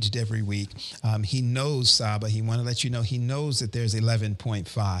 engaged every week. He knows, Saba, he want to let you know he knows that there's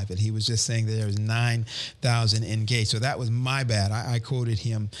 11.5, and he was just saying that there's 9,000 engaged. So that was my bad. I quoted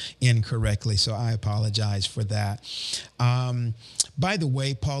him incorrectly, so I apologize for that. By the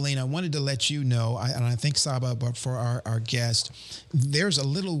way, Pauline, I wanted to let you know, and I think Saba, but for our guest, there's a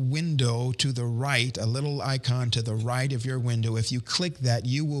little window to the right, a little icon to the right of your window. If you click that,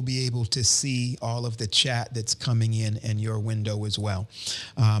 you will be able to see all of the chat that's coming in your window as well.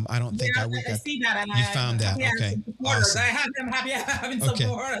 I don't think I see that. And you found that. Okay. Awesome. I'm having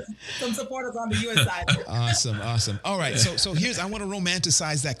some supporters on the U.S. side. Awesome. All right. So here's, I want to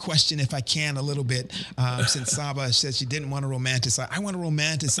romanticize that question if I can a little bit, since Saba said she didn't want to romanticize. I want to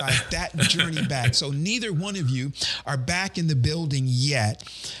romanticize that journey back. So neither one of you are back in the building yet.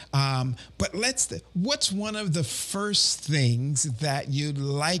 But what's one of the first things that you'd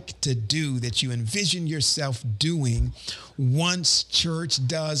like to do, that you envision yourself doing once church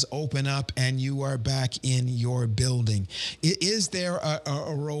does open up and you are back in your building? Is there a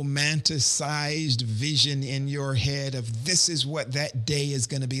romanticized vision in your head of this is what that day is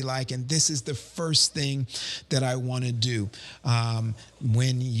going to be like, and this is the first thing that I want to do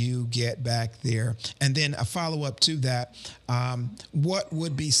when you get back there? And then a follow-up to that, What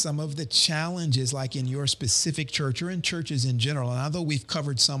would be some of the challenges, like in your specific church or in churches in general? And although we've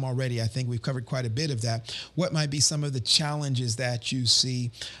covered some already, I think we've covered quite a bit of that. What might be some of the challenges that you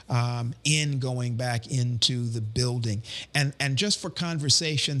see in going back into the building? And just for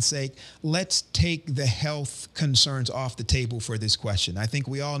conversation's sake, let's take the health concerns off the table for this question. I think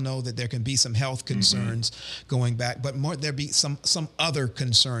we all know that there can be some health concerns going back, but there be some other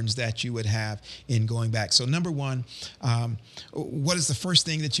concerns that you would have in going back. So number one, what is the first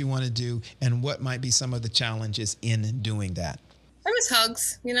thing that you want to do, and what might be some of the challenges in doing that? I miss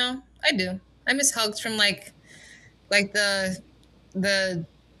hugs, I do. I miss hugs from like the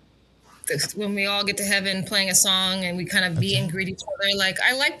when we all get to heaven playing a song and we kind of be and greet each other. Like,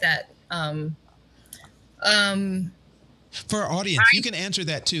 I like that. For our audience, you can answer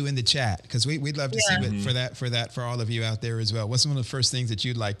that too in the chat, because we'd love to see what for all of you out there as well. What's one of the first things that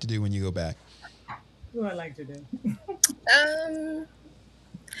you'd like to do when you go back? What do I like to do?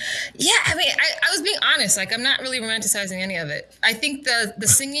 Yeah, I mean, I was being honest. Like, I'm not really romanticizing any of it. I think the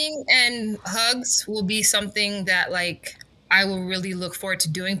singing and hugs will be something that, like, I will really look forward to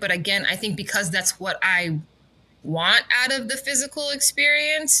doing. But again, I think because that's what I want out of the physical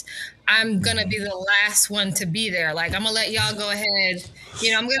experience, I'm gonna be the last one to be there. Like, I'm gonna let y'all go ahead.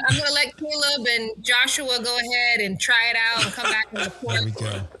 I'm gonna let Caleb and Joshua go ahead and try it out and come back and report. There we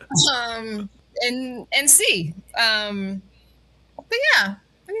go. And see. But yeah, I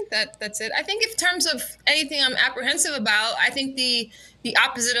think that's it. I think in terms of anything I'm apprehensive about, I think the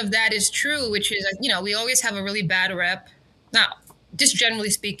opposite of that is true, which is, we always have a really bad rep. Not just generally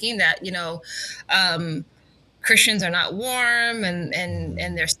speaking, that Christians are not warm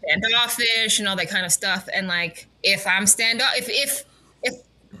and they're standoffish and all that kind of stuff. And like, if I'm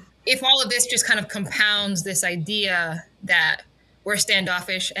if all of this just kind of compounds this idea that we're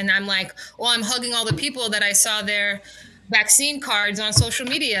standoffish, and I'm like, well, I'm hugging all the people that I saw their vaccine cards on social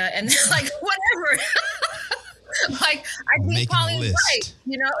media, and they're like, whatever. Like, I think Pauline is right.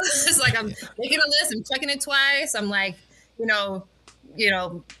 It's like, I'm making a list, I'm checking it twice. I'm like, and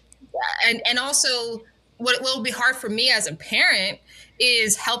also what will be hard for me as a parent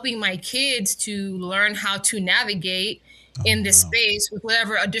is helping my kids to learn how to navigate in this space with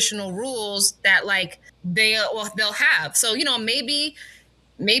whatever additional rules that like they'll have. So, maybe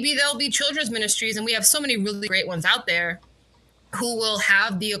there'll be children's ministries, and we have so many really great ones out there who will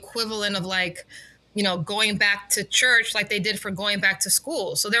have the equivalent of like, going back to church like they did for going back to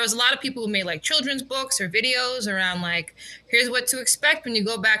school. So there was a lot of people who made like children's books or videos around like, here's what to expect when you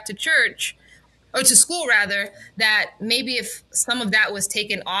go back to church, or to school rather, that maybe if some of that was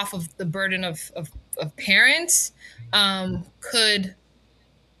taken off of the burden of parents, could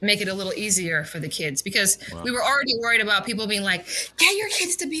make it a little easier for the kids, because we were already worried about people being like, get your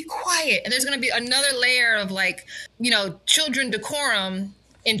kids to be quiet. And there's going to be another layer of like, children decorum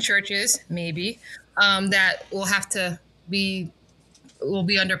in churches, maybe, that will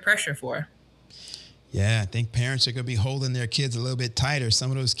be under pressure for. Yeah, I think parents are going to be holding their kids a little bit tighter.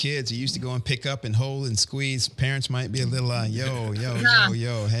 Some of those kids who used to go and pick up and hold and squeeze, parents might be a little, yo,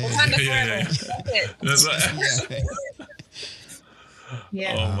 hey. That's right.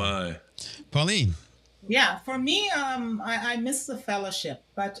 Yeah. Oh, my. Pauline. Yeah, for me, I miss the fellowship,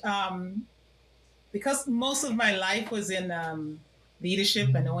 but because most of my life was in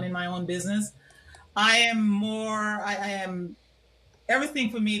leadership and owning my own business, I am everything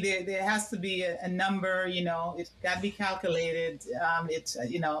for me. There has to be a number, it's got to be calculated. I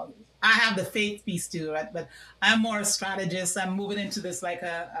have the faith piece too, right? But I'm more a strategist. I'm moving into this like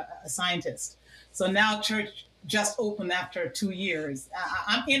a scientist. So now church just opened after 2 years.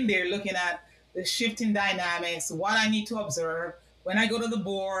 I'm in there looking at the shifting dynamics, what I need to observe when I go to the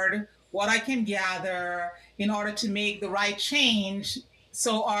board, what I can gather in order to make the right change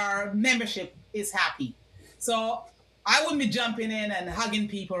so our membership is happy. So I wouldn't be jumping in and hugging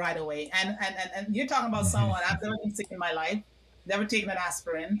people right away. And you're talking about someone, I've never been sick in my life, never taken an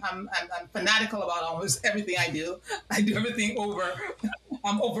aspirin. I'm fanatical about almost everything I do. I do everything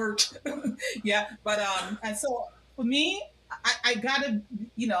I'm overt. Yeah. But, and so for me, I gotta,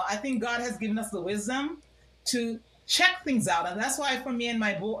 I think God has given us the wisdom to check things out. And that's why for me and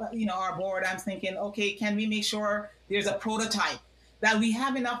my board, our board, I'm thinking, okay, can we make sure there's a prototype, that we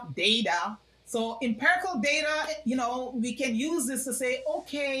have enough data So empirical data, we can use this to say,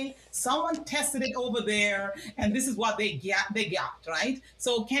 okay, someone tested it over there, and this is what they got, right?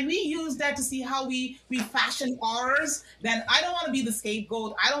 So can we use that to see how we fashion ours? Then I don't want to be the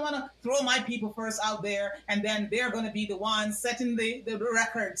scapegoat. I don't want to throw my people first out there, and then they're going to be the ones setting the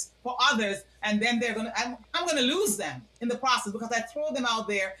records for others, and then I'm going to lose them in the process because I throw them out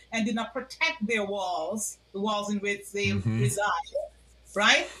there and did not protect their walls, the walls in which they reside.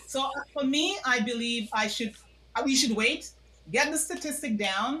 Right? So for me, I believe we should wait, get the statistic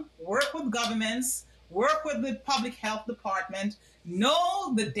down, work with governments, work with the public health department,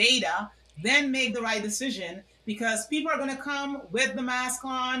 know the data, then make the right decision, because people are going to come with the mask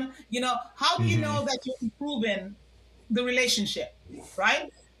on. How do you know that you're improving the relationship, right?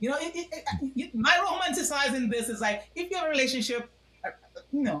 My romanticizing this is like, if you have a relationship,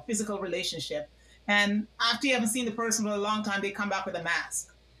 physical relationship, and after you haven't seen the person for a long time, they come back with a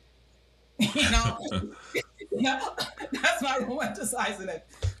mask. That's not romanticizing it.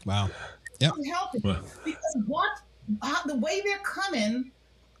 Wow. Yep. Because the way they're coming,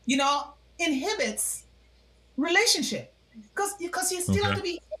 inhibits relationship. Because you still have to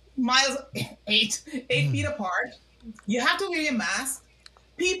be miles, 8 feet apart. You have to wear your mask.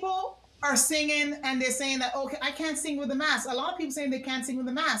 People are singing and they're saying that, okay, I can't sing with a mask. A lot of people saying they can't sing with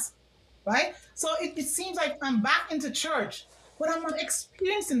a mask. Right? So it seems like I'm back into church, but I'm not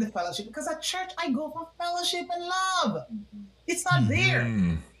experiencing the fellowship, because at church I go for fellowship and love. It's not there.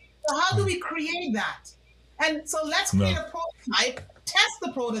 So how do we create that? And so let's create a prototype, test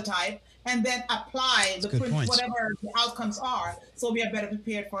the prototype, and then apply whatever the outcomes are, so we are better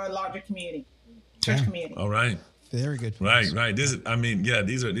prepared for a larger community, church community. All right. Very good points. Right. These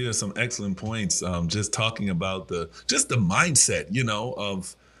are some excellent points. Just talking about the mindset,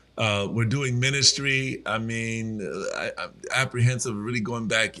 of we're doing ministry. I'm apprehensive of really going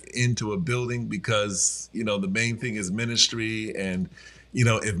back into a building, because, the main thing is ministry. And,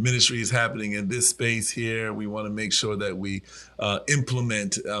 if ministry is happening in this space here, we want to make sure that we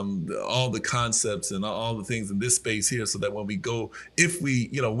implement all the concepts and all the things in this space here, so that when we go, if we,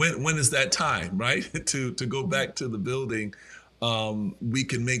 when is that time, right, to go back to the building, we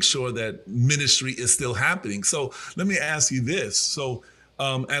can make sure that ministry is still happening. So let me ask you this. So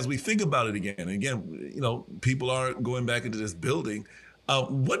as we think about it again, people are going back into this building.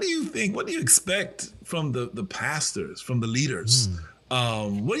 What do you think? What do you expect from the pastors, from the leaders?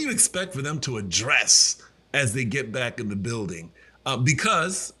 What do you expect for them to address as they get back in the building?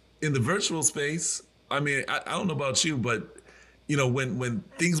 Because in the virtual space, I don't know about you, but when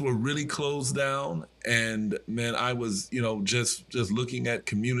things were really closed down, and man, I was just looking at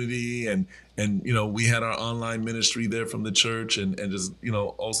community, and we had our online ministry there from the church, and just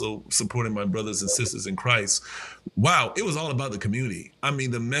also supporting my brothers and sisters in Christ. Wow, it was all about the community.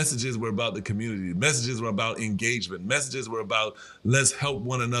 The messages were about the community. The messages were about engagement. Messages were about, let's help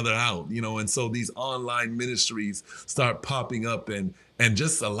one another out. And so these online ministries start popping up, and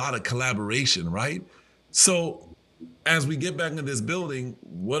just a lot of collaboration, right? So as we get back into this building,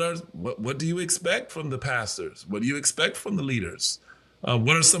 what do you expect from the pastors? What do you expect from the leaders?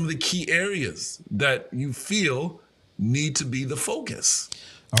 What are some of the key areas that you feel need to be the focus?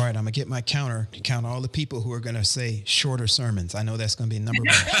 All right, I'm going to get my counter to count all the people who are going to say shorter sermons. I know that's going to be number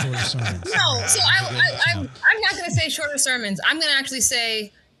one, shorter sermons. No, so I'm not going to say shorter sermons. I'm going to actually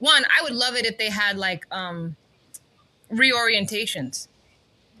say, one, I would love it if they had like reorientations.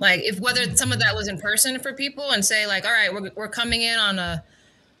 Like whether some of that was in person for people, and say like, all right, we're coming in on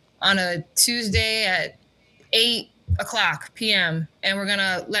a Tuesday at 8:00 p.m. and we're going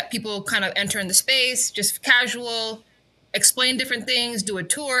to let people kind of enter in the space, just casual, explain different things, do a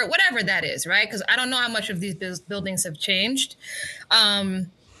tour, whatever that is, right? Because I don't know how much of these buildings have changed. Because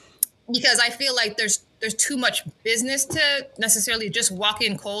I feel like there's too much business to necessarily just walk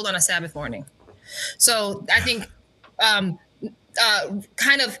in cold on a Sabbath morning. So I think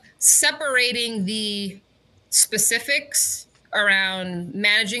kind of separating the specifics around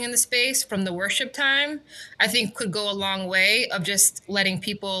managing in the space from the worship time, I think could go a long way of just letting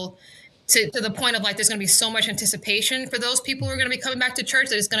people to the point of like, there's going to be so much anticipation for those people who are going to be coming back to church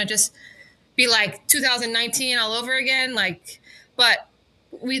that it's going to just be like 2019 all over again. But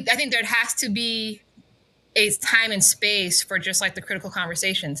I think there has to be a time and space for just like the critical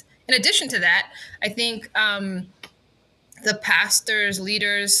conversations. In addition to that, I think the pastors,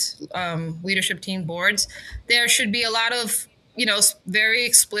 leaders, leadership team, boards, there should be a lot of, very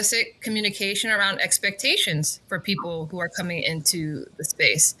explicit communication around expectations for people who are coming into the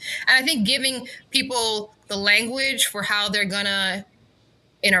space. And I think giving people the language for how they're gonna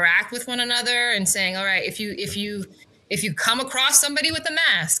interact with one another, and saying, all right, if you come across somebody with a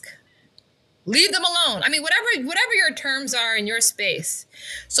mask, leave them alone. I mean, whatever your terms are in your space,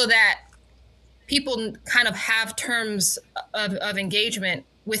 so that people kind of have terms of engagement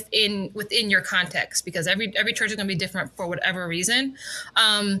within your context, because every church is going to be different for whatever reason.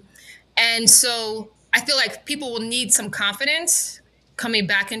 And so I feel like people will need some confidence coming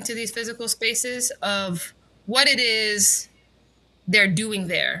back into these physical spaces of what it is they're doing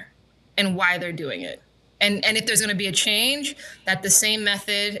there and why they're doing it. And if there's going to be a change, that the same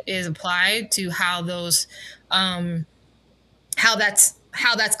method is applied to how those, how that's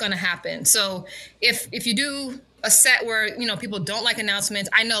going to happen. So if you do a set where, you know, people don't like announcements,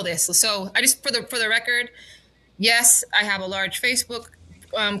 I know this. So I just, for the record, yes, I have a large Facebook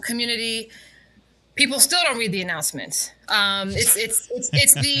community. People still don't read the announcements. It is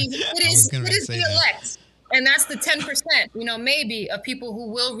the elect. And that's the 10%, you know, maybe of people who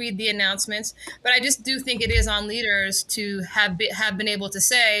will read the announcements. But I just do think it is on leaders to have been able to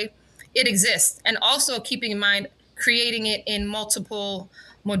say it exists. And also keeping in mind, creating it in multiple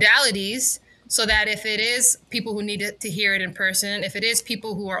modalities, so that if it is people who need to hear it in person, if it is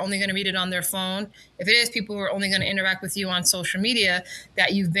people who are only going to read it on their phone, if it is people who are only going to interact with you on social media,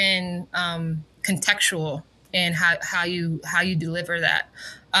 that you've been contextual in how you deliver that.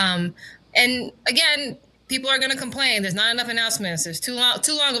 And again, people are going to complain. There's not enough announcements. There's too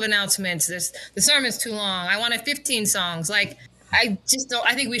long of announcements. The sermon's too long. I wanted 15 songs. Like, I just don't.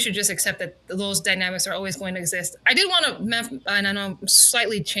 I think we should just accept that those dynamics are always going to exist. I did want to, and I know I'm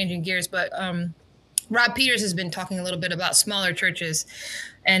slightly changing gears, but Rob Peters has been talking a little bit about smaller churches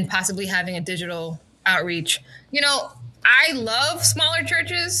and possibly having a digital outreach. You know, I love smaller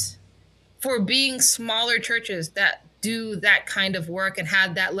churches for being smaller churches that do that kind of work and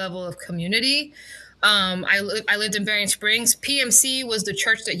have that level of community. I lived in Berrien Springs. PMC was the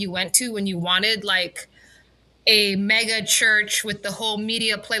church that you went to when you wanted like a mega church with the whole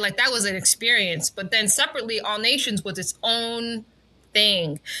media play. Like, that was an experience. But then separately, All Nations was its own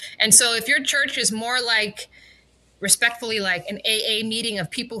thing. And so if your church is more like, respectfully, like an AA meeting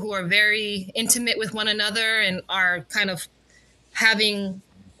of people who are very intimate with one another and are kind of having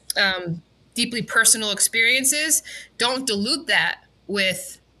deeply personal experiences, don't dilute that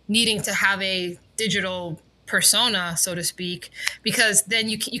with needing to have a digital persona, so to speak, because then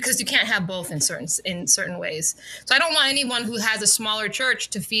you can't have both in certain ways. So I don't want anyone who has a smaller church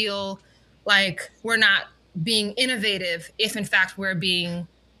to feel like we're not being innovative if in fact we're being,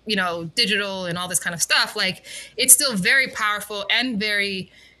 you know, digital and all this kind of stuff. Like, it's still very powerful and very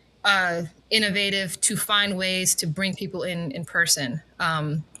innovative to find ways to bring people in person.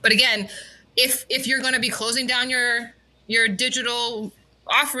 But again, if you're going to be closing down your digital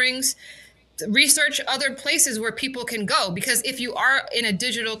offerings, research other places where people can go, because if you are in a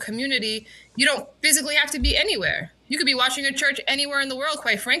digital community, you don't physically have to be anywhere. You could be watching a church anywhere in the world,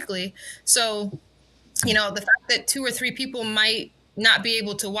 quite frankly. So, you know, the fact that 2 or 3 people might not be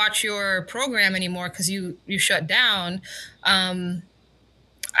able to watch your program anymore because you shut down, I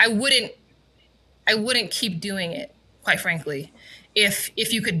wouldn't keep doing it, quite frankly, if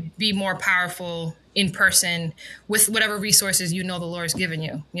you could be more powerful in person with whatever resources you know the Lord's given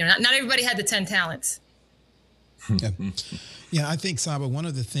you. You know, not everybody had the 10 talents. Yeah, I think, Saba, one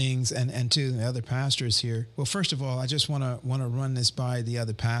of the things, and to the other pastors here, well, first of all, I just want to run this by the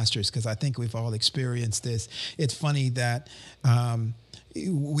other pastors, because I think we've all experienced this. It's funny that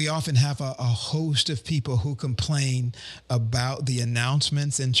we often have a host of people who complain about the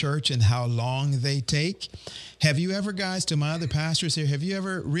announcements in church and how long they take. Have you ever, guys, to my other pastors here, have you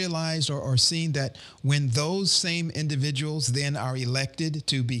ever realized or seen that when those same individuals then are elected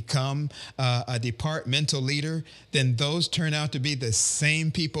to become a departmental leader, then those turn out to be the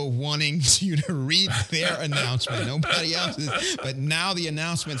same people wanting you to read their announcement, nobody else's, but now the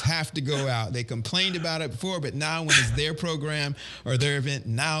announcements have to go out. They complained about it before, but now when it's their program or their event,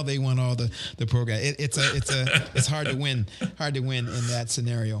 now they want all the program. It's hard to win in that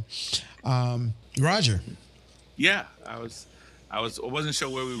scenario. Roger. Yeah, I wasn't sure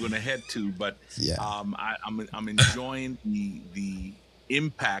where we were going to head to, but yeah. I'm enjoying the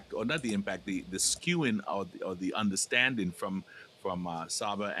impact, or not the impact, the skewing or the understanding from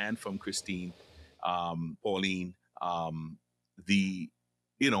Saba and from Christine, Pauline, how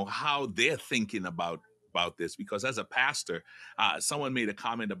they're thinking about this. Because as a pastor, someone made a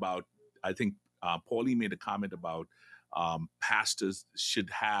comment about, I think Pauline made a comment about pastors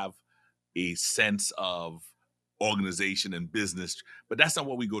should have a sense of organization and business, but that's not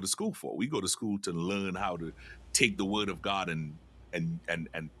what we go to school for. We go to school to learn how to take the word of God and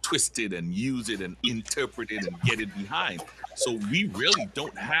twist it and use it and interpret it and get it behind. So we really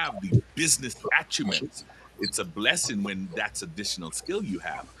don't have the business acumen it's a blessing when that's additional skill you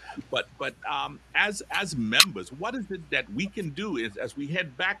have. But as members, what is it that we can do is as we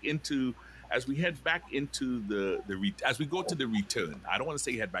head back into as we go to the return. I don't want to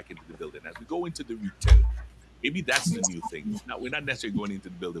say head back into the building. As we go into the return, maybe that's the new thing. Now, we're not necessarily going into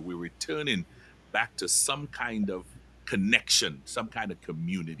the building. We're returning back to some kind of connection, some kind of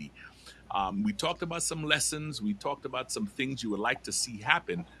community. We talked about some lessons. We talked about some things you would like to see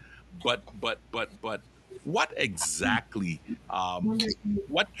happen. But what exactly,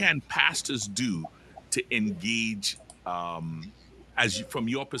 what can pastors do to engage, from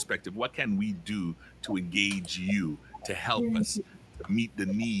your perspective, what can we do to engage you, to help us to meet the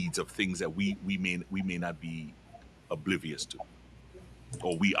needs of things that we may not be oblivious to,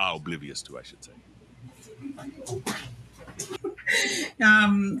 or we are oblivious to, I should say?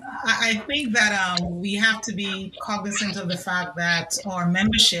 I think that we have to be cognizant of the fact that our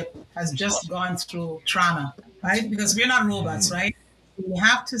membership has just gone through trauma, right? Because we're not robots, right? We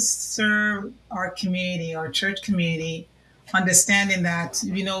have to serve our community, our church community, understanding that,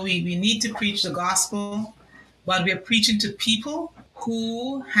 we need to preach the gospel, but we're preaching to people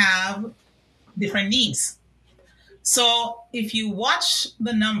who have different needs. So if you watch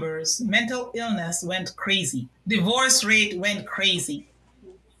the numbers, mental illness went crazy. Divorce rate went crazy.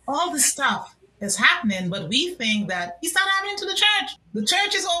 All this stuff is happening, but we think that it's not happening to the church. The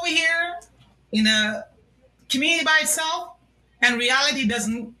church is over here in a community by itself, and reality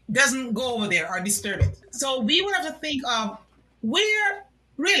doesn't go over there or disturb it. So we would have to think of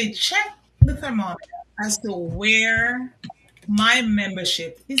check the thermometer as to where my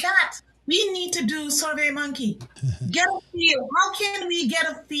membership is at. We need to do Survey Monkey. Get a feel. How can we get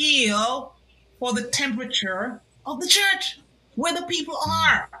a feel for the temperature of the church, where the people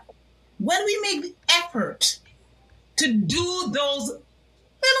are? When we make the effort to do those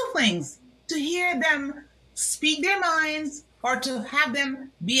little things, to hear them speak their minds or to have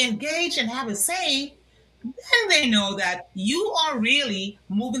them be engaged and have a say, then they know that you are really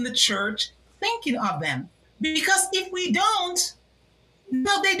moving the church thinking of them. Because if we don't,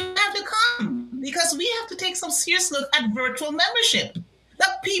 no, they don't have to come, because we have to take some serious look at virtual membership.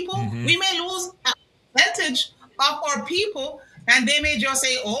 That people, we may lose a percentage of our people, and they may just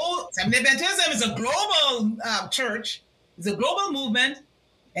say, oh, Seventh-day Adventism is a global church. It's a global movement.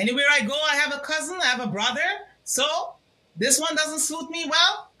 Anywhere I go, I have a cousin, I have a brother. So this one doesn't suit me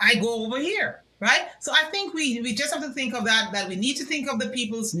well, I go over here, right? So I think we just have to think of that we need to think of the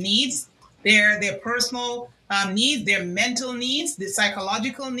people's needs, their personal needs, their mental needs, their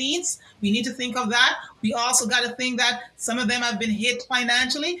psychological needs. We need to think of that. We also got to think that some of them have been hit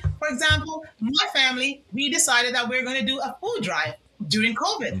financially. For example, my family, we decided that we're going to do a food drive during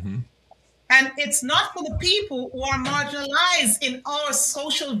COVID. And it's not for the people who are marginalized in our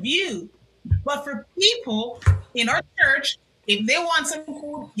social view, but for people in our church. If they want some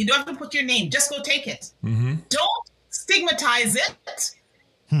food, you don't have to put your name. Just go take it. Don't stigmatize it.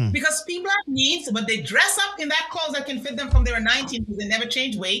 Because people have needs, but they dress up in that clothes that can fit them from they were 19 because they never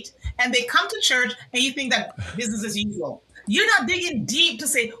change weight. And they come to church and you think that business as usual. You're not digging deep to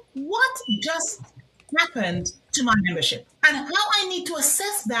say, what just happened to my membership? And how I need to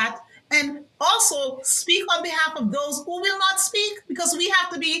assess that, and also speak on behalf of those who will not speak, because we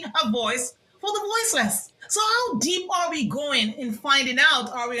have to be a voice for the voiceless. So how deep are we going in finding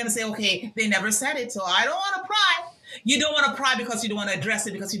out? Are we going to say, okay, they never said it, so I don't want to pry? You don't want to pry because you don't want to address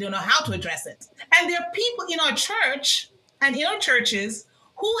it, because you don't know how to address it. And there are people in our church and in our churches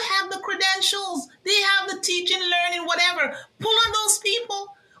who have the credentials. They have the teaching, learning, whatever. Pull on those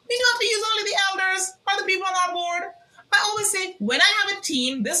people. We don't have to use only the elders or the people on our board. I always say, when I have a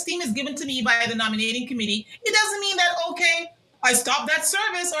team, this team is given to me by the nominating committee. It doesn't mean that, okay, I stop that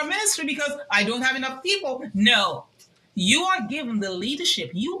service or ministry because I don't have enough people. No. You are given the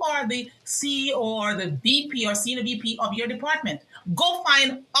leadership. You are the CEO or the VP or senior VP of your department. Go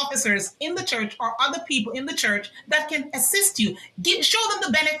find officers in the church or other people in the church that can assist you. Show them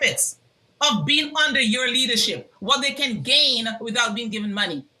the benefits of being under your leadership, what they can gain without being given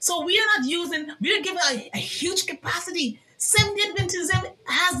money. So we are given a huge capacity. Seventh-day Adventism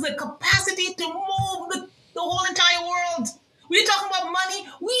has the capacity to move the whole entire world. We're talking about money.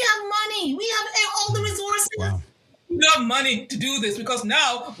 We have money. We have all the resources. Wow. We have money to do this because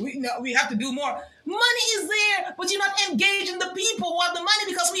now we have to do more. Money is there, but you're not engaging the people who have the money,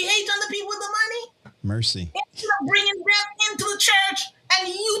 because we hate on the people with the money. Mercy. Instead of bringing them into the church and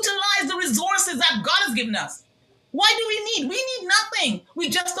utilize the resources that God has given us. What do we need? We need nothing. We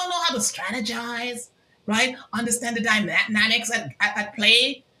just don't know how to strategize, right? Understand the dynamics at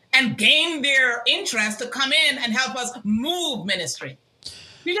play and gain their interest to come in and help us move ministry.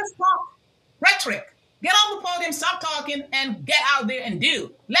 We just talk rhetoric. Get on the podium, stop talking, and get out there and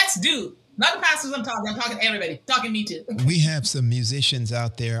do. Let's do. Not the pastors I'm talking to everybody. Talking me too. We have some musicians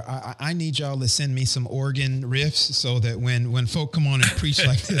out there. I need y'all to send me some organ riffs so that when folk come on and preach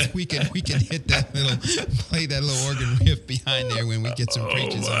like this, we can hit that play that little organ riff behind there when we get some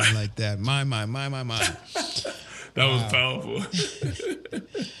preachers on like that. My. That was powerful.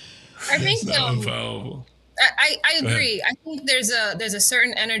 I think that was powerful. I agree. I think there's a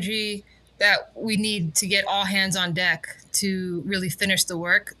certain energy that we need to get all hands on deck to really finish the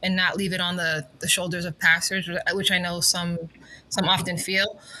work and not leave it on the shoulders of pastors, which I know some often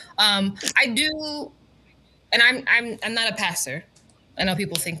feel. I do, and I'm not a pastor. I know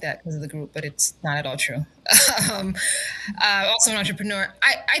people think that because of the group, but it's not at all true. Also an entrepreneur.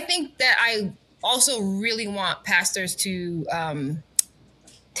 I think that I also really want pastors to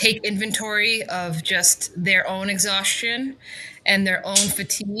take inventory of just their own exhaustion and their own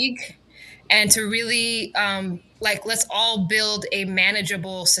fatigue, and to really let's all build a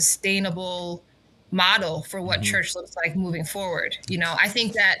manageable, sustainable model for what church looks like moving forward. I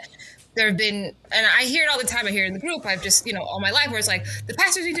think that there have been, and I hear it all the time. I hear it in the group. I've just, all my life, where it's like, the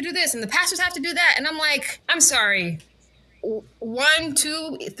pastors need to do this and the pastors have to do that. And I'm like, I'm sorry. 1,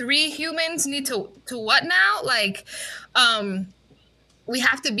 2, 3 humans need to what now? Like, we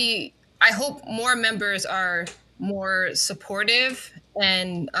have to be, I hope more members are more supportive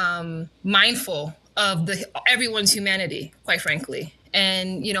and mindful of everyone's humanity, quite frankly.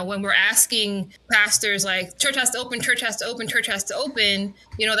 And, when we're asking pastors, like, church has to open,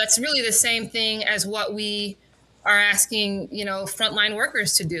 that's really the same thing as what we are asking, frontline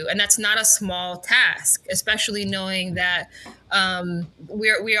workers to do. And that's not a small task, especially knowing that we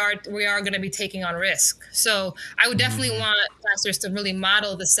are going to be taking on risk. So I would definitely want pastors to really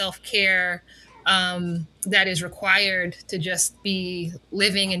model the self-care that is required to just be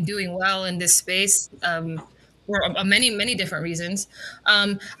living and doing well in this space for many different reasons.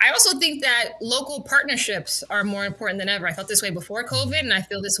 I also think that local partnerships are more important than ever. I felt this way before COVID, and I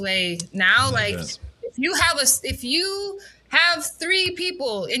feel this way now. If you have 3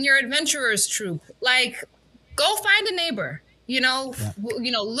 people in your adventurers troop, like, go find a neighbor.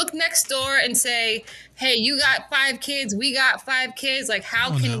 Look next door and say, hey, you got 5 kids, we got 5 kids. Like,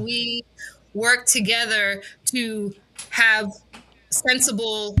 how can we work together to have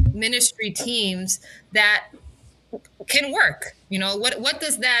sensible ministry teams that can work? What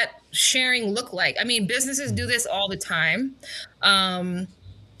does that sharing look like? I mean, businesses do this all the time.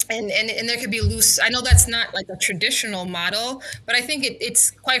 And there could be loose. I know that's not like a traditional model, but I think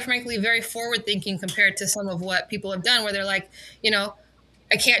it's quite frankly very forward thinking compared to some of what people have done, where they're like, I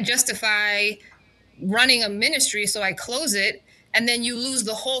can't justify running a ministry, so I close it, and then you lose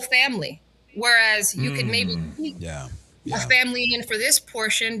the whole family. Whereas you could maybe keep a family in for this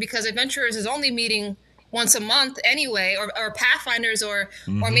portion, because Adventurers is only meeting once a month anyway, or Pathfinders, or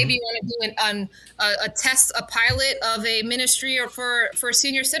maybe you want to do a pilot of a ministry, or for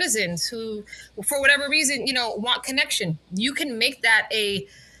senior citizens who, for whatever reason, want connection. You can make that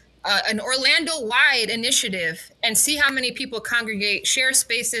an Orlando-wide initiative and see how many people congregate, share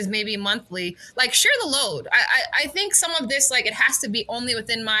spaces maybe monthly, like, share the load. I think some of this, like, it has to be only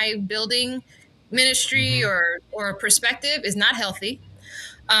within my building ministry or perspective is not healthy,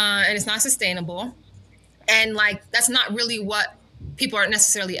 and it's not sustainable. And, like, that's not really what people aren't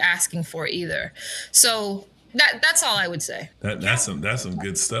necessarily asking for either. So that's all I would say. That's some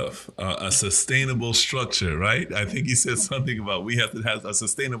good stuff. A sustainable structure, right? I think you said something about we have to have a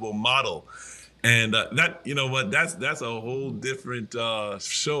sustainable model, and that's a whole different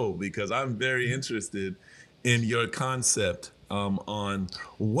show, because I'm very interested in your concept on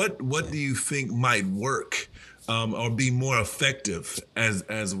what do you think might work or be more effective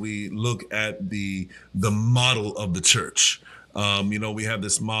as we look at the model of the church. We have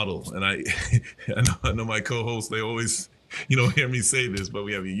this model, and I know my co-hosts, they always, hear me say this, but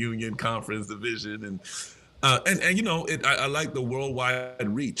we have a union, conference, division, and I like the worldwide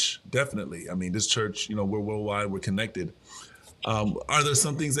reach. Definitely. I mean, this church, we're worldwide, we're connected. Are there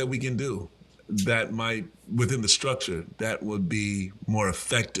some things that we can do that might, within the structure, that would be more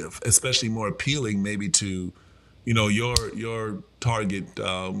effective, especially more appealing, maybe to, your target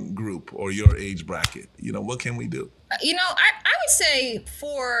group or your age bracket? What can we do? I would say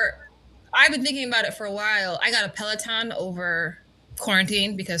I've been thinking about it for a while. I got a Peloton over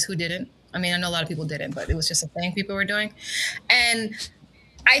quarantine, because who didn't? I mean, I know a lot of people didn't, but it was just a thing people were doing. And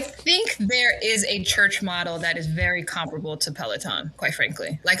I think there is a church model that is very comparable to Peloton, quite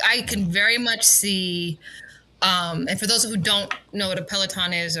frankly. Like, I can very much see, and for those who don't know what a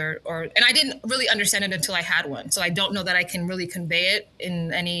Peloton is, and I didn't really understand it until I had one, so I don't know that I can really convey it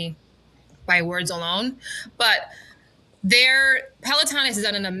in any by words alone. But Peloton has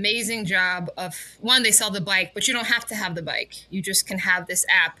done an amazing job of, one, they sell the bike, but you don't have to have the bike. You just can have this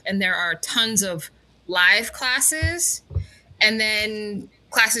app. And there are tons of live classes and then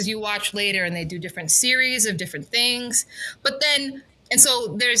classes you watch later, and they do different series of different things. And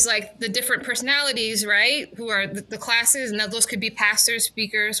so there's like the different personalities, right? Who are the classes, and those could be pastors,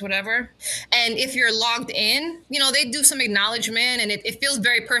 speakers, whatever. And if you're logged in, they do some acknowledgement, and it feels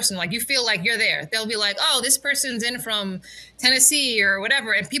very personal. Like you feel like you're there. They'll be like, oh, this person's in from Tennessee or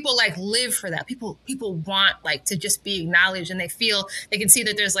whatever. And people like live for that. People want like to just be acknowledged, and they can see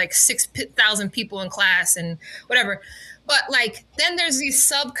that there's like 6,000 people in class and whatever. But like, then there's these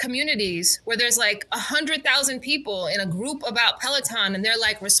sub communities where there's like 100,000 people in a group about Peloton, and they're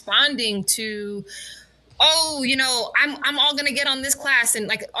like responding to, oh, I'm all going to get on this class, and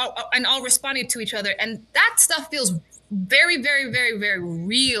like, and all responding to each other. And that stuff feels very, very, very, very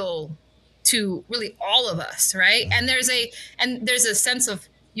real to really all of us. Right. And there's a sense of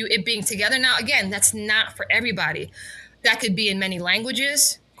it being together. Now, again, that's not for everybody. That could be in many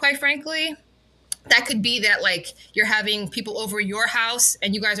languages, quite frankly. That could be that like you're having people over your house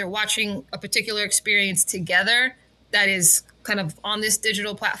and you guys are watching a particular experience together that is kind of on this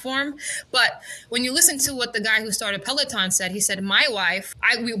digital platform. But when you listen to what the guy who started Peloton said, he said, my wife,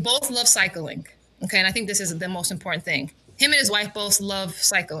 we both love cycling. Okay. And I think this is the most important thing. Him and his wife both love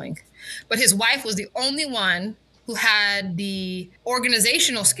cycling, but his wife was the only one who had the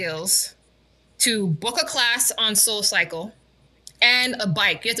organizational skills to book a class on SoulCycle and a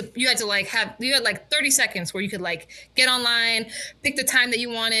bike. You had 30 seconds where you could like get online, pick the time that you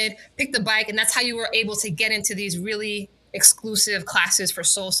wanted, pick the bike, and that's how you were able to get into these really exclusive classes for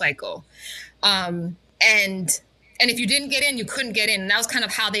SoulCycle. And if you didn't get in, you couldn't get in. And that was kind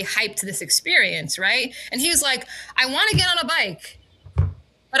of how they hyped this experience, right? And he was like, I want to get on a bike,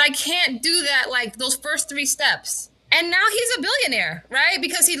 but I can't do that, like those first 3 steps. And now he's a billionaire, right?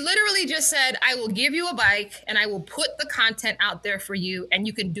 Because he literally just said, I will give you a bike and I will put the content out there for you, and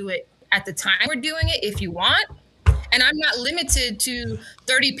you can do it at the time we're doing it if you want. And I'm not limited to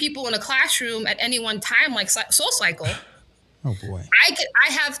 30 people in a classroom at any one time like SoulCycle. Oh boy.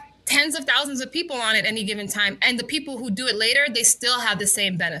 I have tens of thousands of people on at any given time. And the people who do it later, they still have the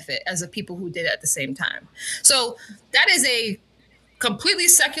same benefit as the people who did it at the same time. So that is a completely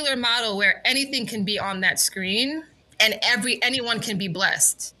secular model where anything can be on that screen. And anyone can be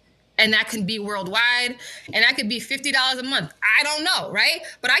blessed. And that can be worldwide. And that could be $50 a month. I don't know, right?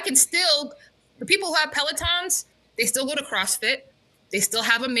 But the people who have Pelotons, they still go to CrossFit. They still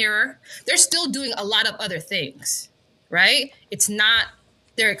have a mirror. They're still doing a lot of other things, right? It's not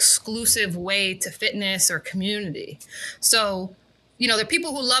their exclusive way to fitness or community. So, the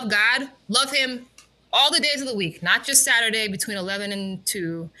people who love God, love him all the days of the week, not just Saturday between 11 and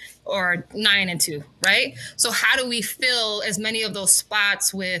 2 or 9 and 2, right? So how do we fill as many of those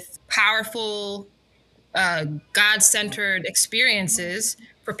spots with powerful, God-centered experiences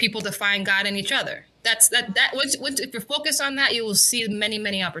for people to find God in each other? If you're focused on that, you will see many,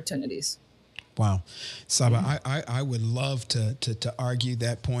 many opportunities. Wow. Saba, I would love to argue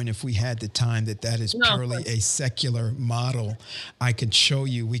that point if we had the time, that is purely a secular model. We can show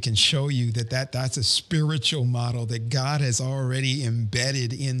you that's a spiritual model that God has already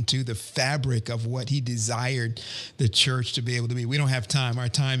embedded into the fabric of what he desired the church to be able to be. We don't have time. Our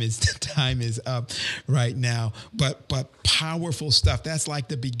time is up right now, but powerful stuff. That's like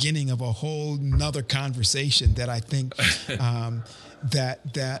the beginning of a whole nother conversation that I think,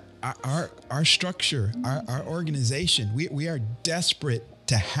 that our structure, our organization, we are desperate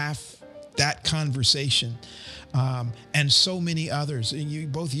to have that conversation, and so many others.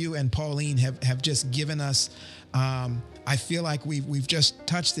 And both you and Pauline have just given us. I feel like we've just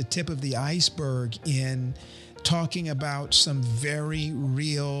touched the tip of the iceberg in talking about some very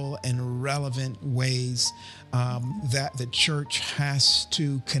real and relevant ways that the church has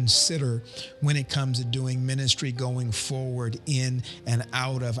to consider when it comes to doing ministry going forward in and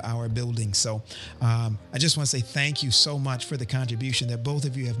out of our building. So I just want to say thank you so much for the contribution that both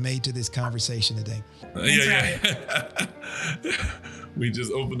of you have made to this conversation today. Yeah. We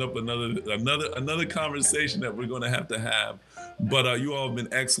just opened up another conversation that we're going to have. But you all have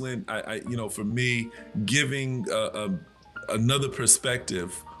been excellent. For me, giving another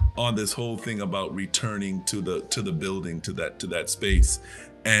perspective on this whole thing about returning to the building, to that space,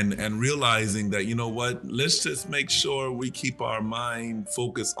 and realizing that, let's just make sure we keep our mind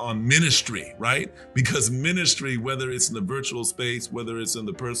focused on ministry, right? Because ministry, whether it's in the virtual space, whether it's in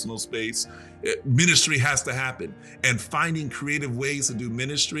the personal space, ministry has to happen. And finding creative ways to do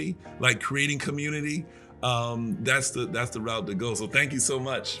ministry, like creating community, that's the route to go. So thank you so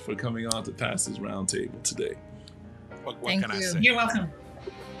much for coming on to Pastors Roundtable today. What can I say? You're welcome.